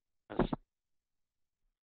us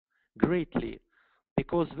greatly,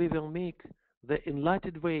 because we will make the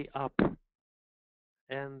enlightened way up.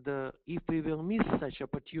 And if we will miss such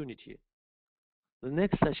opportunity, the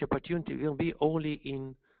next such opportunity will be only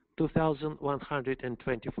in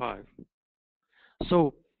 2125.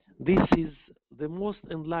 So this is the most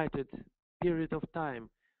enlightened period of time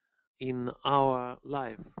in our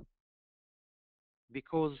life,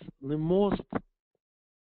 because the most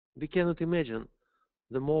we cannot imagine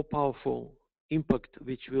the more powerful impact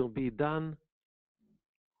which will be done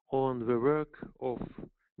on the work of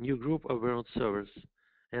new group of world servers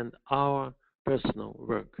and our personal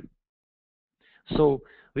work. So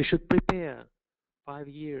we should prepare 5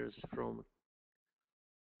 years from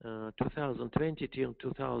 2020 till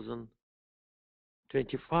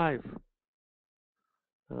 2025,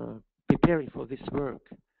 preparing for this work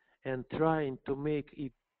and trying to make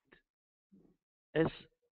it as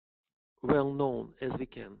well known as we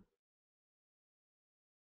can.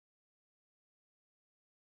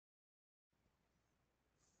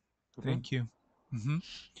 Thank you.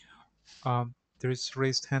 There is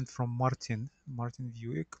raised hand from Martin. Martin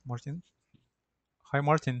Vuik. Martin. Hi,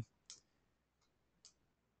 Martin.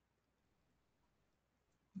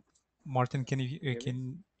 Martin, can you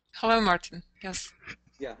can? Hello, Martin. Yes.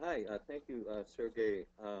 Yeah. Hi. Thank you, Sergei.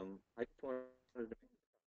 I just wanted to.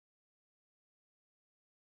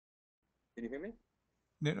 Can you hear me?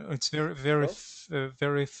 No, it's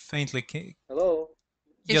very faintly. Hello.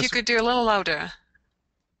 If you Yes. could do a little louder.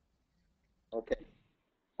 Okay.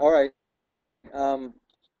 All right.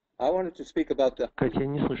 I wanted to speak about the Катя, я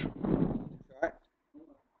не слышу.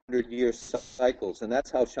 100-year cycles, and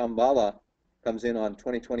that's how Shambhala comes in on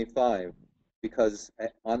 2025, because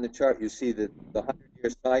on the chart you see that the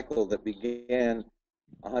 100-year cycle that began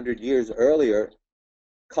 100 years earlier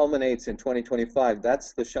culminates in 2025.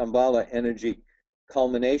 That's the Shambhala energy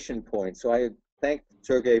culmination point. So I thank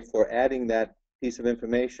Sergei for adding that piece of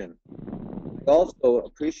information. I also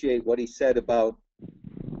appreciate what he said about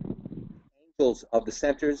angels of the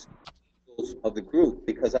centers, angels of the group,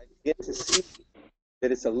 because I begin to see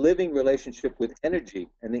that it's a living relationship with energy,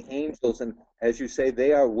 and the angels, and as you say,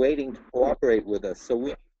 they are waiting to cooperate with us. So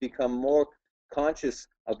we become more conscious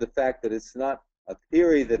of the fact that it's not a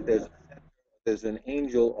theory that there's an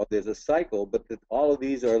angel or there's a cycle, but that all of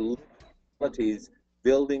these are qualities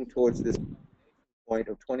building towards this point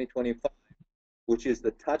of 2025, which is the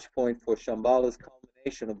touch point for Shambhala's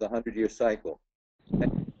culmination of the 100-year cycle.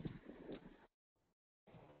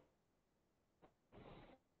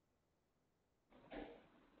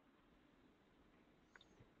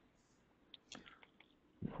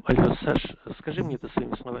 Алло, Саш, скажи мне это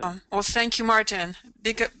своими словами. Well, thank you, Martin.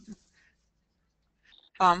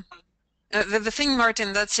 The thing,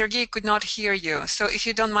 Martin, that Sergei could not hear you. So if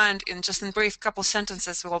you don't mind, in just in brief couple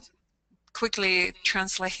sentences, we'll quickly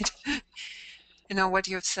translate, what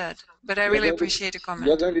you've said. But I really appreciate a comment.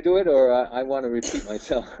 You're going to do it, or I want to repeat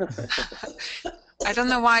myself? I don't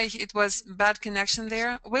know why it was bad connection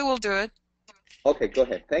there. We will do it. Okay, go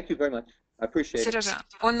ahead. Thank you very much. I appreciate it. Сережа,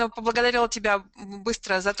 он поблагодарил тебя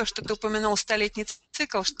быстро за то, что ты упомянул столетний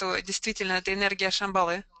цикл, что действительно это энергия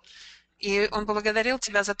Шамбалы. И он поблагодарил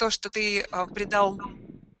тебя за то, что ты придал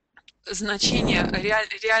значение,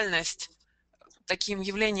 реальность таким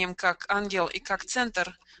явлениям, как ангел и как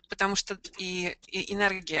центр, потому что и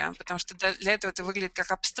энергия, потому что для этого это выглядит как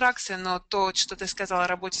абстракция, но то, что ты сказал о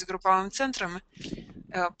работе с групповым центром,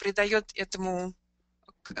 придает этому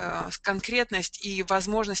конкретность и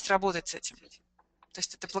возможность работать с этим. То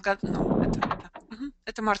есть это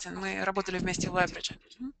это Мартин, мы работали вместе в Лайбридже.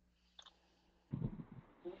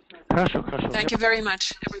 Хорошо, хорошо. Thank you very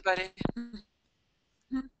much, everybody.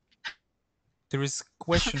 There is a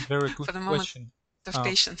question, very good For the moment question. of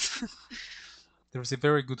patience. There is a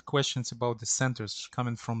very good questions about the centers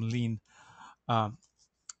coming from Lean.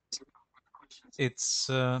 It's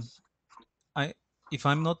if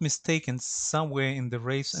I'm not mistaken, somewhere in the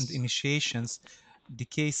raves and initiations,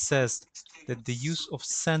 Decay says that the use of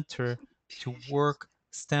center to work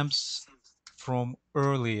stems from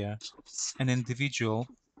earlier, an individual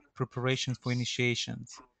preparation for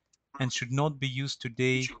initiations, and should not be used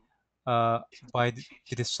today by the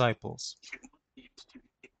disciples.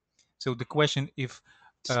 So the question, if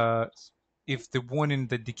the warning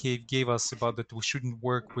that Decay gave us about that we shouldn't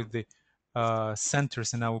work with the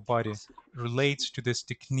centers in our body relates to this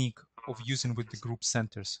technique of using with the group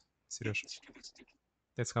centers, Serej.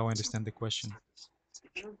 That's how I understand the question.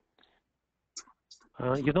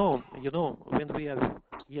 You know, when we are,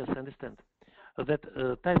 yes, I understand that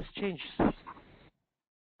times change.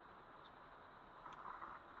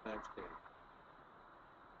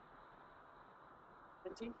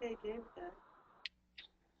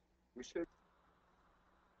 We should.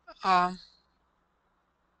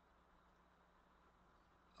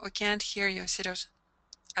 We can't hear you, Seroj.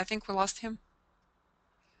 I think we lost him.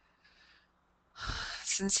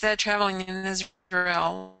 Since they're traveling in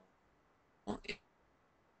Israel,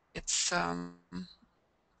 it's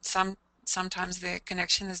sometimes the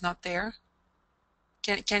connection is not there.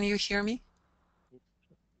 Can you hear me?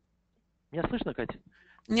 Меня слышно, Катя?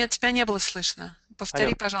 Нет, тебя не было слышно. Повтори,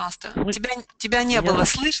 Алло. пожалуйста. Тебя не было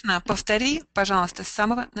слышно. Повтори, пожалуйста, с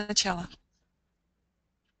самого начала.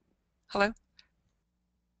 Hello?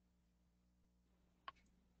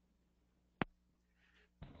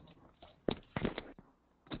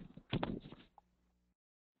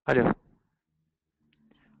 Алло.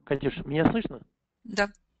 Катюш, меня слышно?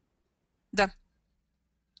 Да. Да.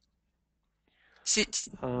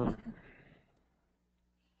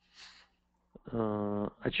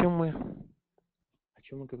 О чем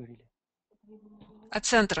мы говорили? О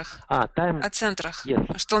центрах. Time. О центрах.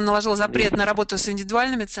 Yes. Что он наложил запрет на работу с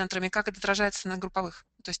индивидуальными центрами, как это отражается на групповых?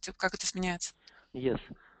 То есть как это сменяется? Yes.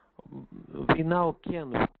 We now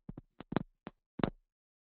can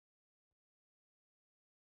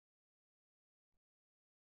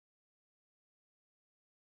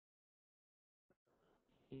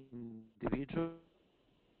individuals.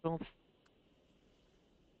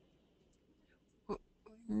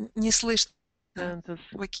 Не слышно. Centers.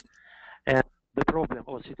 And the problem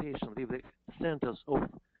or situation with the centers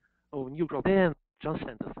of new group and trans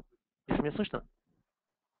centers. Если меня слышно?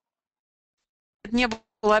 Не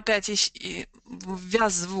было опять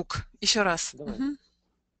вяз звук. Еще раз. Давай.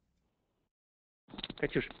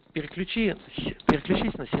 Катюш, переключись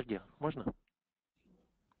на Сергея. Можно?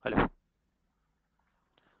 Алло.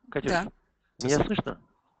 Катюш, Да. меня слышно?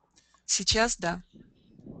 Сейчас да.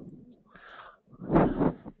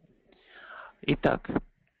 Итак,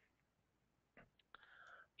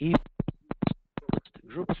 if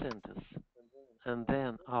group centers and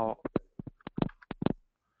then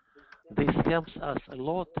this helps us a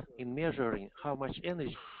lot in measuring how much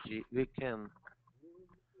energy we can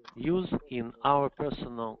use in our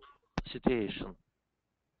personal situation.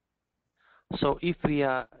 So if we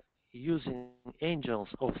are using angels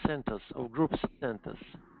of centers, of group centers,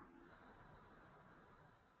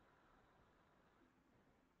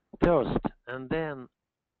 first, and then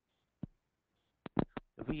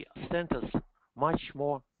we centers much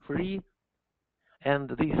more free, and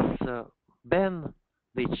this ban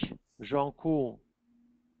which Jean Cool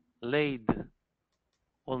laid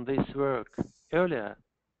on this work earlier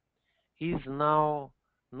is now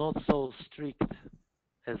not so strict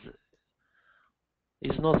as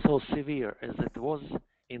is not so severe as it was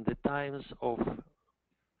in the times of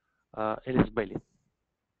Alice Bailey.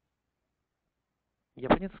 Я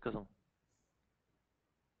понятно сказал?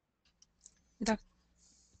 Да.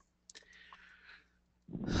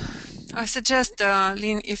 I suggest,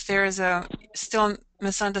 Lynn, if there is a still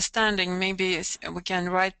misunderstanding, maybe we can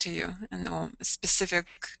write to you and specific,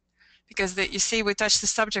 because you see we touch the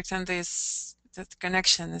subject and the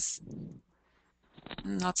connection is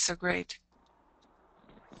not so great.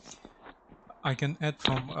 I can add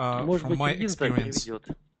from my experience.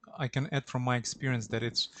 I can add from my experience that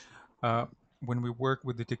it's when we work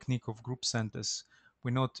with the technique of group centers,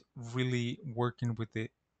 we're not really working with the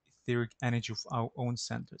etheric energy of our own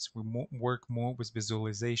centers. We work more with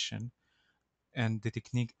visualization and the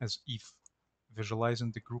technique as if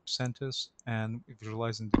visualizing the group centers and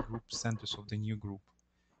visualizing the group centers of the new group.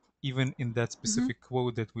 Even in that specific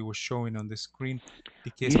quote that we were showing on the screen,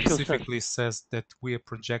 DK specifically says that we are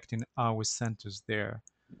projecting our centers there.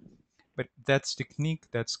 But that technique,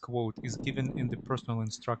 that quote, is given in the personal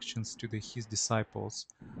instructions to his disciples,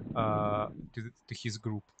 to his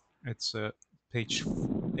group. It's page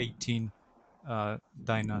 18,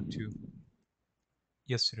 Dyna 2.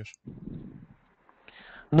 Yes, Serej.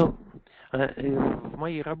 Ну, в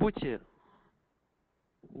моей работе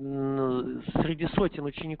среди сотен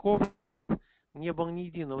учеников не было ни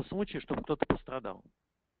единого случая, чтобы кто-то пострадал.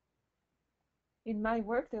 In my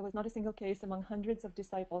work, there was not a single case among hundreds of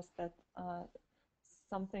disciples that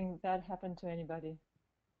something bad happened to anybody.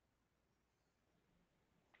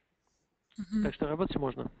 Так что работать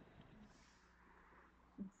можно.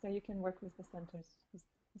 So you can work with the centers,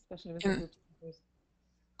 especially with the group centers.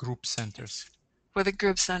 Group centers. With the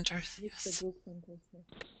group centers, yes. The group centers, yes.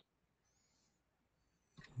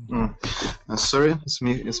 Sorry,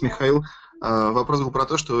 it's Mikhail. Вопрос был про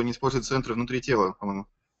то, что не используют центры внутри тела, по-моему.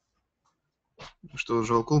 Что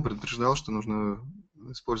Жоэл Кул предупреждал, что нужно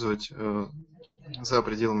использовать за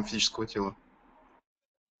пределами физического тела.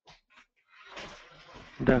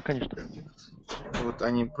 Да, конечно. Вот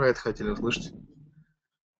они про это хотели услышать.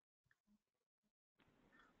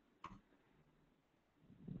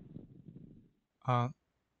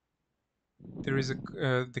 There is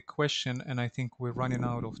the question, and I think we're running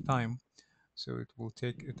out of time, so it will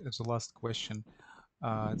take it as the last question.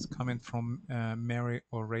 It's coming from Mary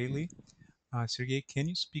O'Reilly. Sergei, can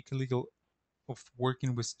you speak a little of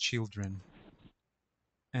working with children?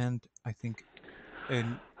 And I think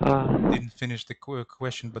didn't finish the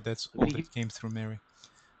question, but that's all that came through Mary.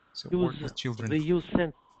 So work with children. The use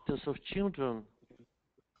centers of children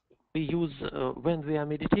we use when we are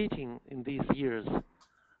meditating in these years,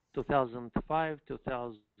 2005,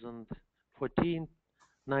 2014,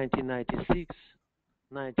 1996,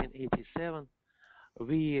 1987.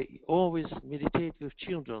 We always meditate with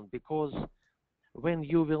children because when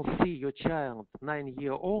you will see your child 9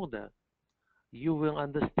 years older, you will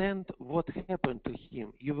understand what happened to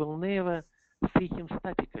him. You will never see him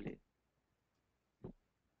statically.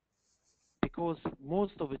 Because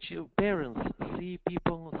most of the parents see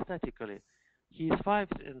people statically. He is 5,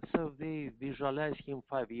 and so they visualize him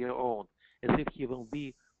 5-year-old, as if he will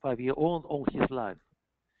be 5-year-old all his life.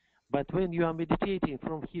 But when you are meditating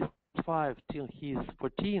from his 5 till he is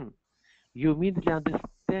 14, you immediately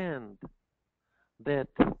understand that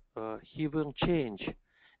he will change,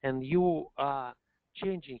 and you are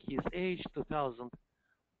changing his age. 2000,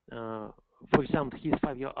 for example, he is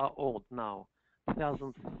 5-year-old now.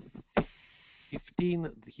 2015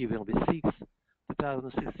 he will be 6.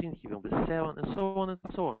 2016 he will be 7, and so on and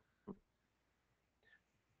so on.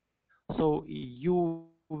 So you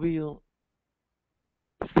will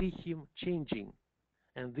see him changing,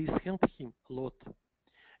 and this helps him a lot.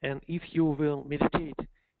 And if you will meditate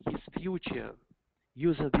his future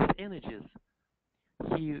using these energies,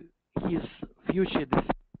 his future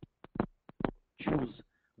choose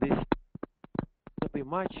this will be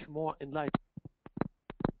much more enlightened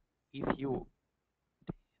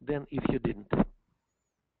than if you didn't.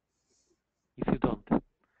 If you don't.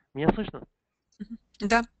 Меня слышно?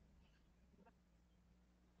 Да.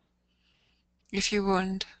 If you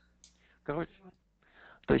won't. Короче,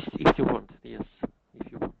 то есть if you want, yes,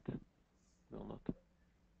 if you want, will not.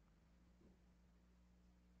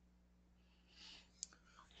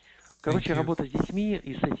 Короче, работа с детьми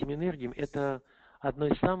и с этими энергиями – это одно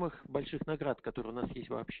из самых больших наград, которые у нас есть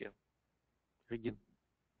вообще. Регин.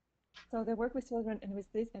 So the work with children and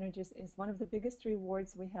with these energies is one of the biggest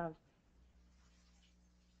rewards we have.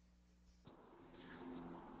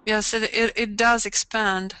 Yes, it does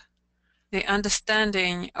expand the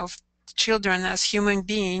understanding of children as human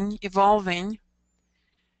being evolving,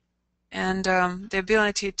 and the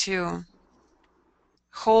ability to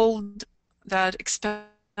hold that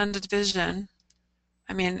expanded vision.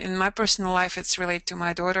 I mean, in my personal life, it's related to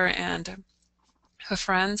my daughter and her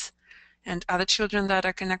friends and other children that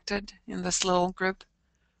are connected in this little group.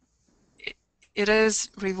 It is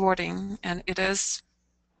rewarding, and it is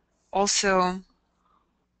also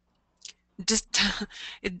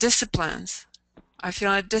it disciplines. I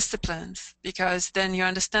feel it disciplines, because then you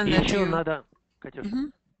understand that Еще you... надо, Катюш,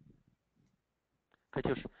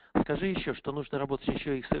 Катюш, скажи еще, что нужно работать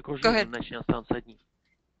еще и с окружением, иначе останутся одни.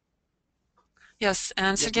 Yes,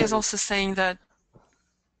 and Sergei is also saying that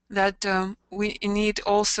we need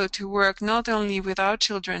also to work not only with our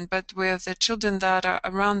children, but with the children that are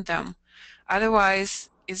around them. Otherwise,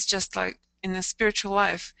 it's just like in a spiritual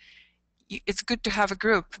life, it's good to have a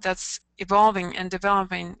group that's evolving and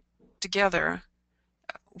developing together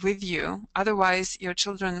with you. Otherwise, your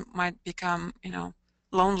children might become,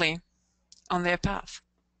 lonely on their path.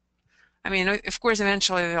 I mean, of course,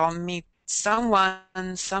 eventually they'll meet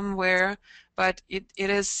someone somewhere, but it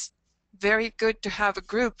is very good to have a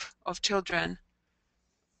group of children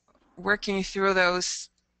working through those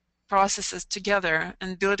processes together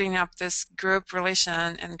and building up this group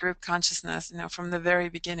relation and group consciousness, from the very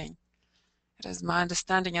beginning. It is my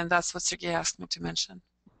understanding, and that's what Sergei asked me to mention.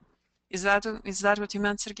 Is that what you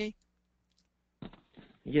meant, Sergei?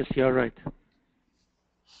 Yes, you're right.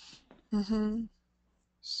 Mm-hmm.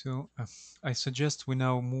 So I suggest we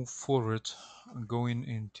now move forward, going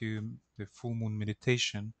into the full moon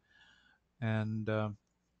meditation, and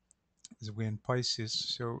as we're in Pisces,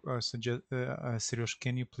 so Seroj,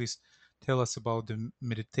 can you please tell us about the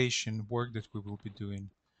meditation work that we will be doing?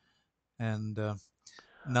 And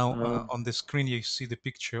now on the screen you see the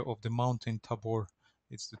picture of the mountain Tabor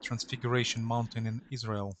It's the Transfiguration Mountain in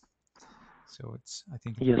Israel. So I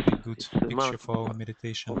think it Yes, would be a good it's the picture for our mountain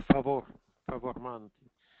meditation. of Favor Mountain.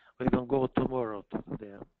 We will go tomorrow to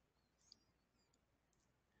there.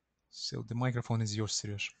 So the microphone is yours,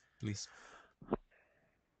 Serge, please.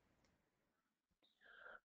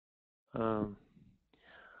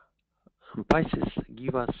 Pisces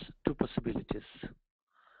give us two possibilities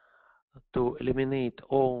to eliminate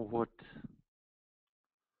all what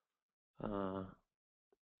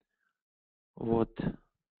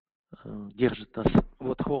держит us,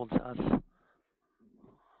 what holds us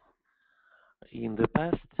in the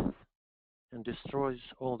past and destroys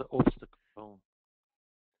all the obstacles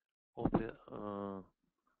of the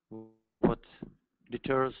what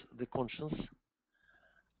deters the conscience.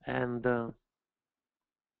 And the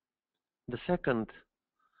second,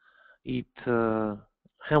 it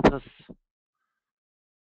helps us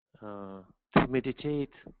to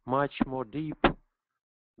meditate much more deep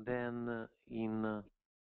than in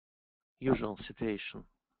usual situation.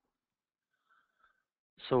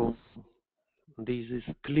 So this is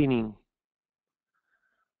cleaning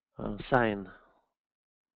sign.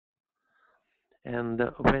 And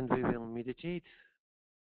when we will meditate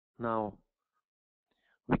now,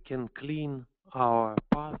 we can clean our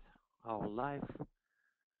path, our life,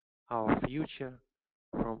 our future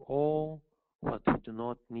from all what we do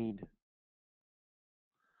not need.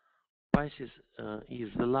 Pisces is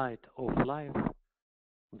the light of life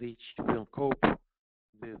which will cope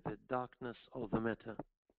with the darkness of the matter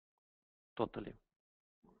totally.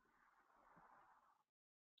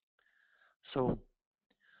 So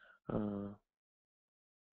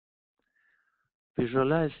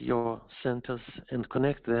visualize your centers and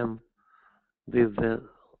connect them with the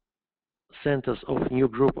centers of new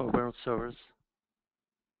group of world servers.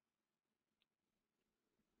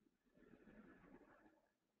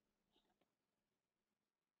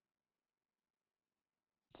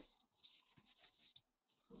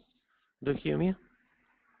 Do you hear me?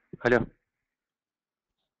 Алло.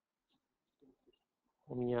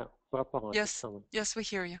 У меня пропало это самое. Yes, we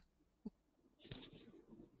hear you.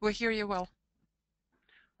 We hear you well.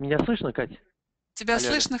 Меня слышно, Кать? Тебя Алло,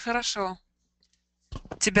 слышно хорошо.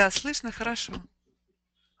 Тебя слышно хорошо.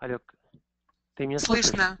 Алло, ты меня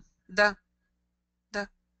слышишь? Слышно, да. Да.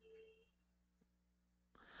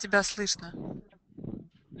 Тебя слышно.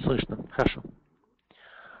 Слышно, хорошо.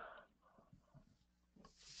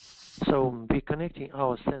 So we're connecting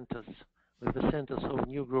our centers with the centers of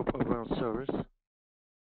new group of world servers.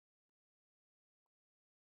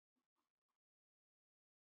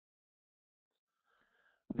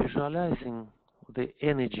 Visualizing the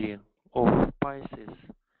energy of Pisces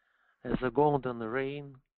as a golden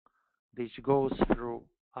rain which goes through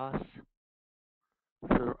us,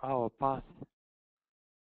 through our path,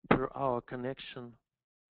 through our connection,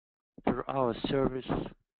 through our service,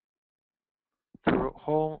 through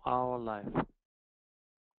all our life.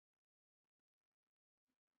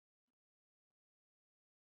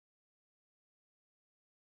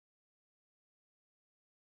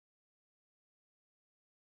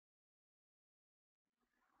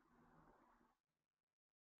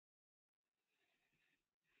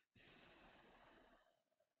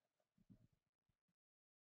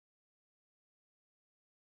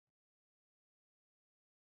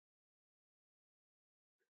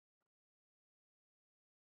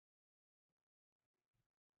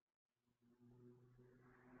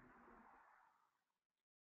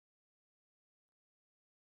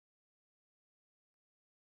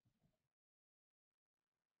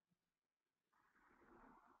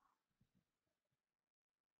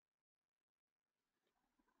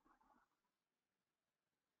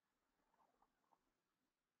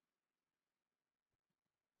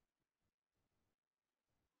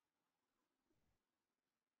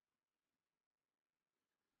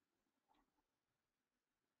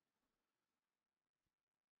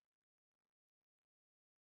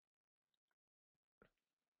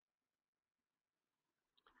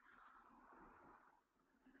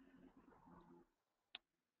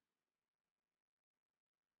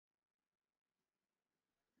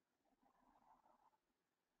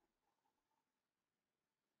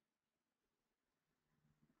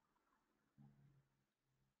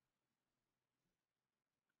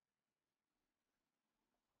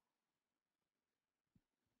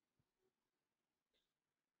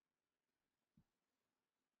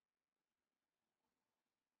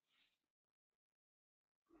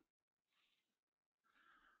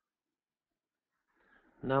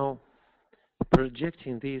 Now,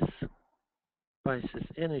 projecting this Pisces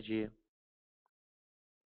energy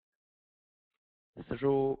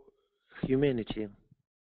through humanity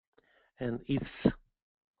and its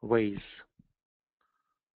ways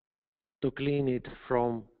to clean it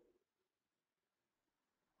from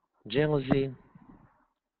jealousy,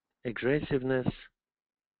 aggressiveness,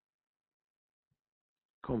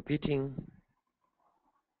 competing,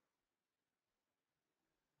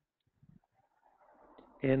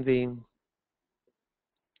 envying,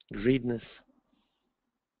 greediness.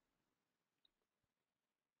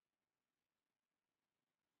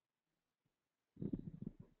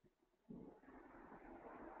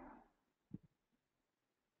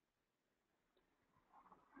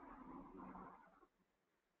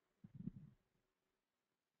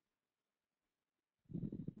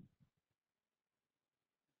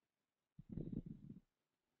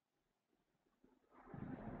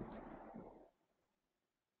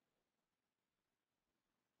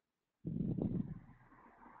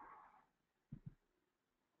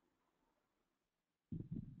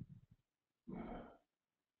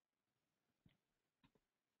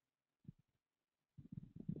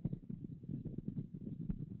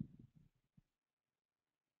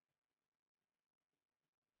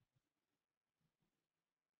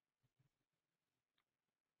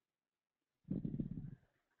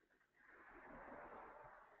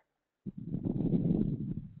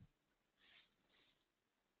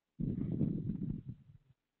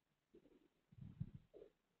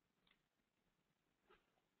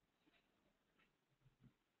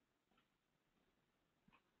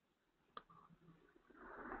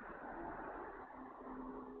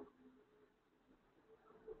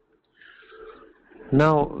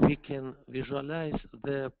 Now we can visualize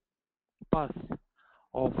the path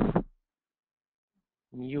of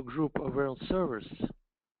new group of world servers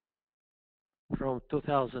from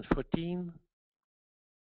 2014,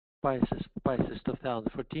 Pisces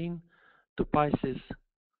 2014 to Pisces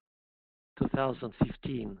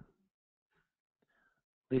 2015.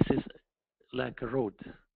 This is like a road.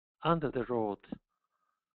 Under the road,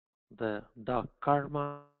 the dark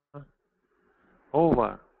karma,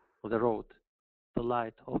 over the road, the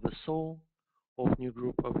light of the soul of new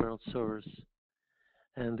group of world servers.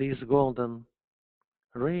 And this golden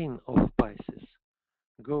rain of Pisces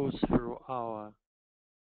goes through our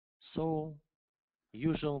soul,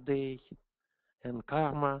 usual day, and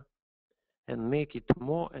karma, and make it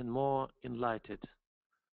more and more enlightened.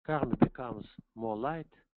 Karma becomes more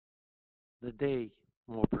light, the day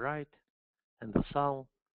more bright, and the soul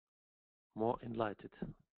more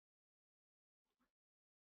enlightened.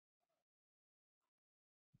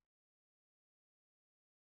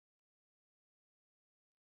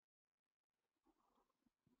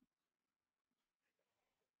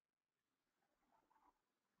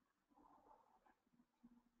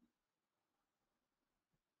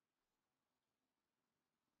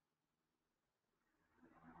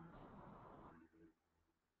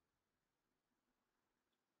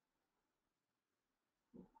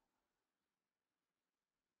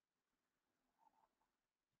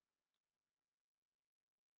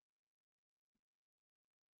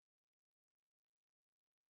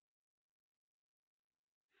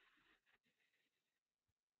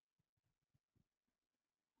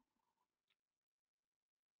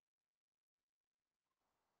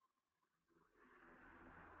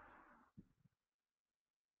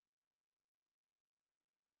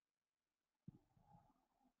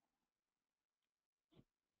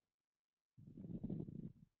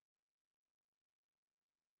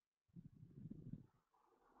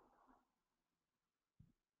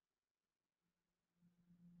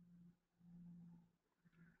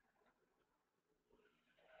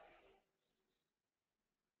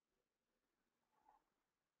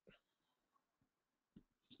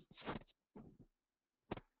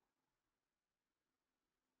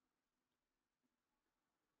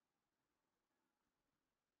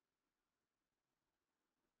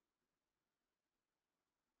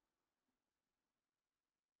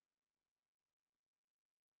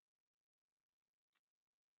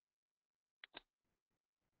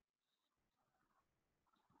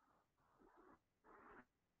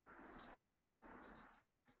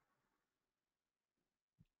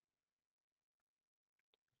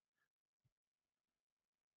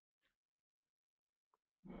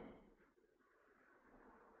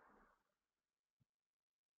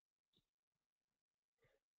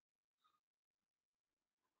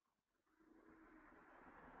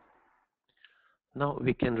 Now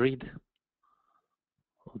we can read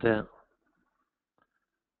the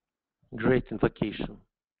great invocation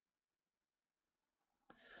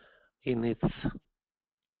in its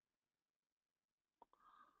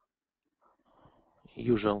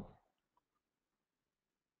usual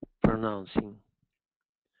pronouncing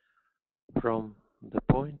from the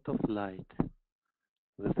point of light,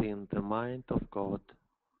 within the mind of God.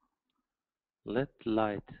 Let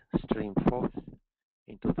light stream forth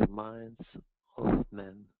into the minds of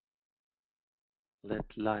men. Let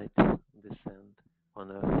light descend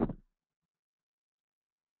on earth.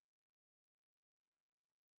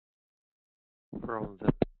 From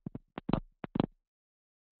the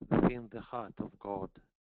within the heart of God,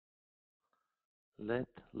 let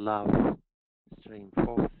love stream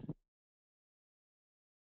forth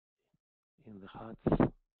in the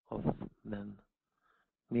hearts of men.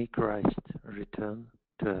 May Christ return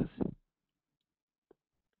to earth.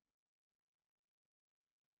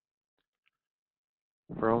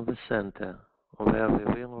 From the center, where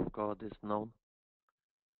the will of God is known,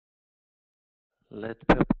 let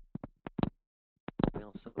purpose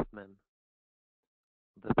wills of men,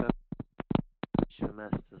 the purpose which the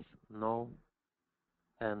masters know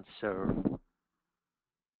and serve.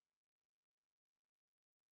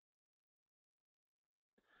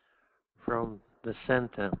 From the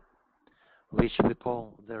center, which we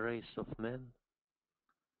call the race of men,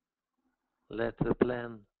 let the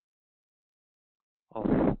plan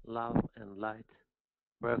of love and light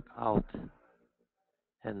work out,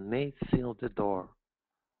 and may it seal the door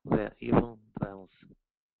where evil dwells.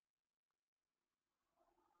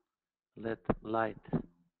 Let light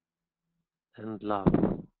and love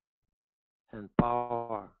and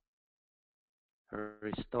power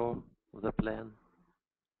restore the plan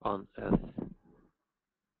on earth.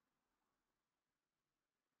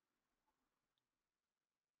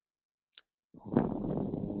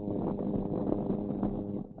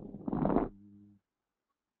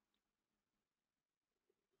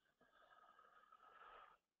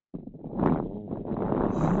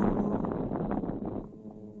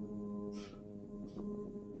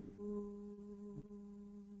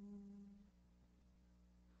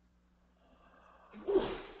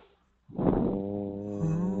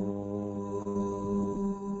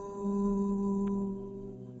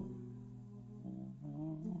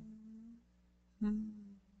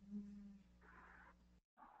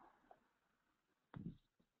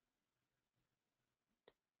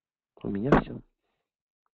 У меня все.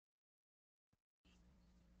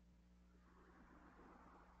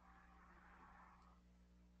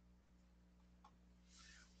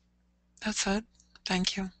 That's it.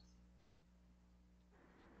 Thank you.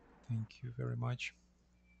 Thank you very much.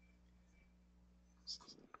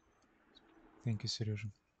 Thank you,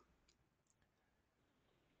 Serежа.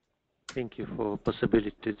 Thank you for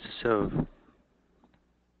possibility to serve.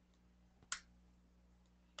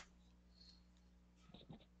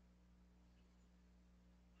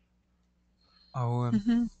 Our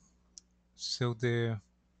Mm-hmm. So the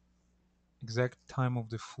exact time of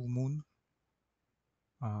the full moon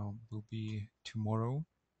will be tomorrow,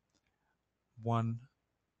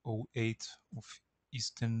 1:08 of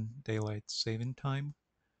Eastern Daylight Saving Time.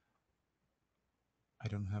 I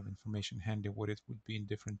don't have information handy what it would be in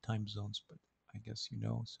different time zones, but I guess you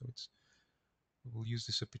know. So we'll use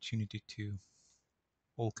this opportunity to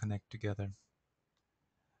all connect together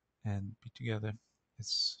and be together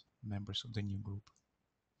as members of the new group.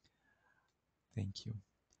 Thank you.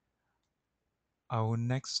 Our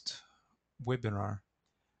next webinar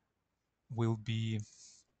will be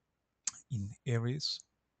in Aries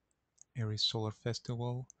Solar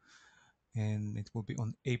Festival, and it will be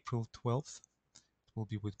on April 12th. It will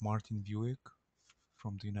be with Martin Buick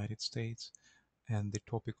from the United States, and the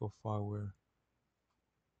topic of our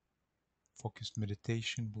focused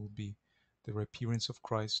meditation will be the reappearance of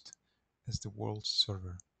Christ as the world's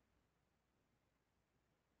server.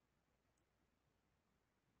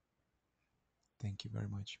 Thank you very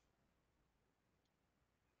much.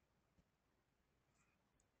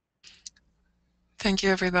 Thank you,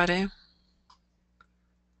 everybody.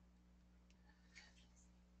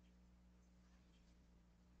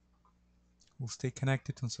 We'll stay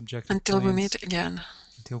connected on subjective Until we planes meet again.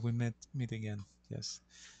 until we meet again. Yes.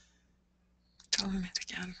 Until we meet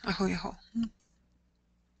again. Aho yaho.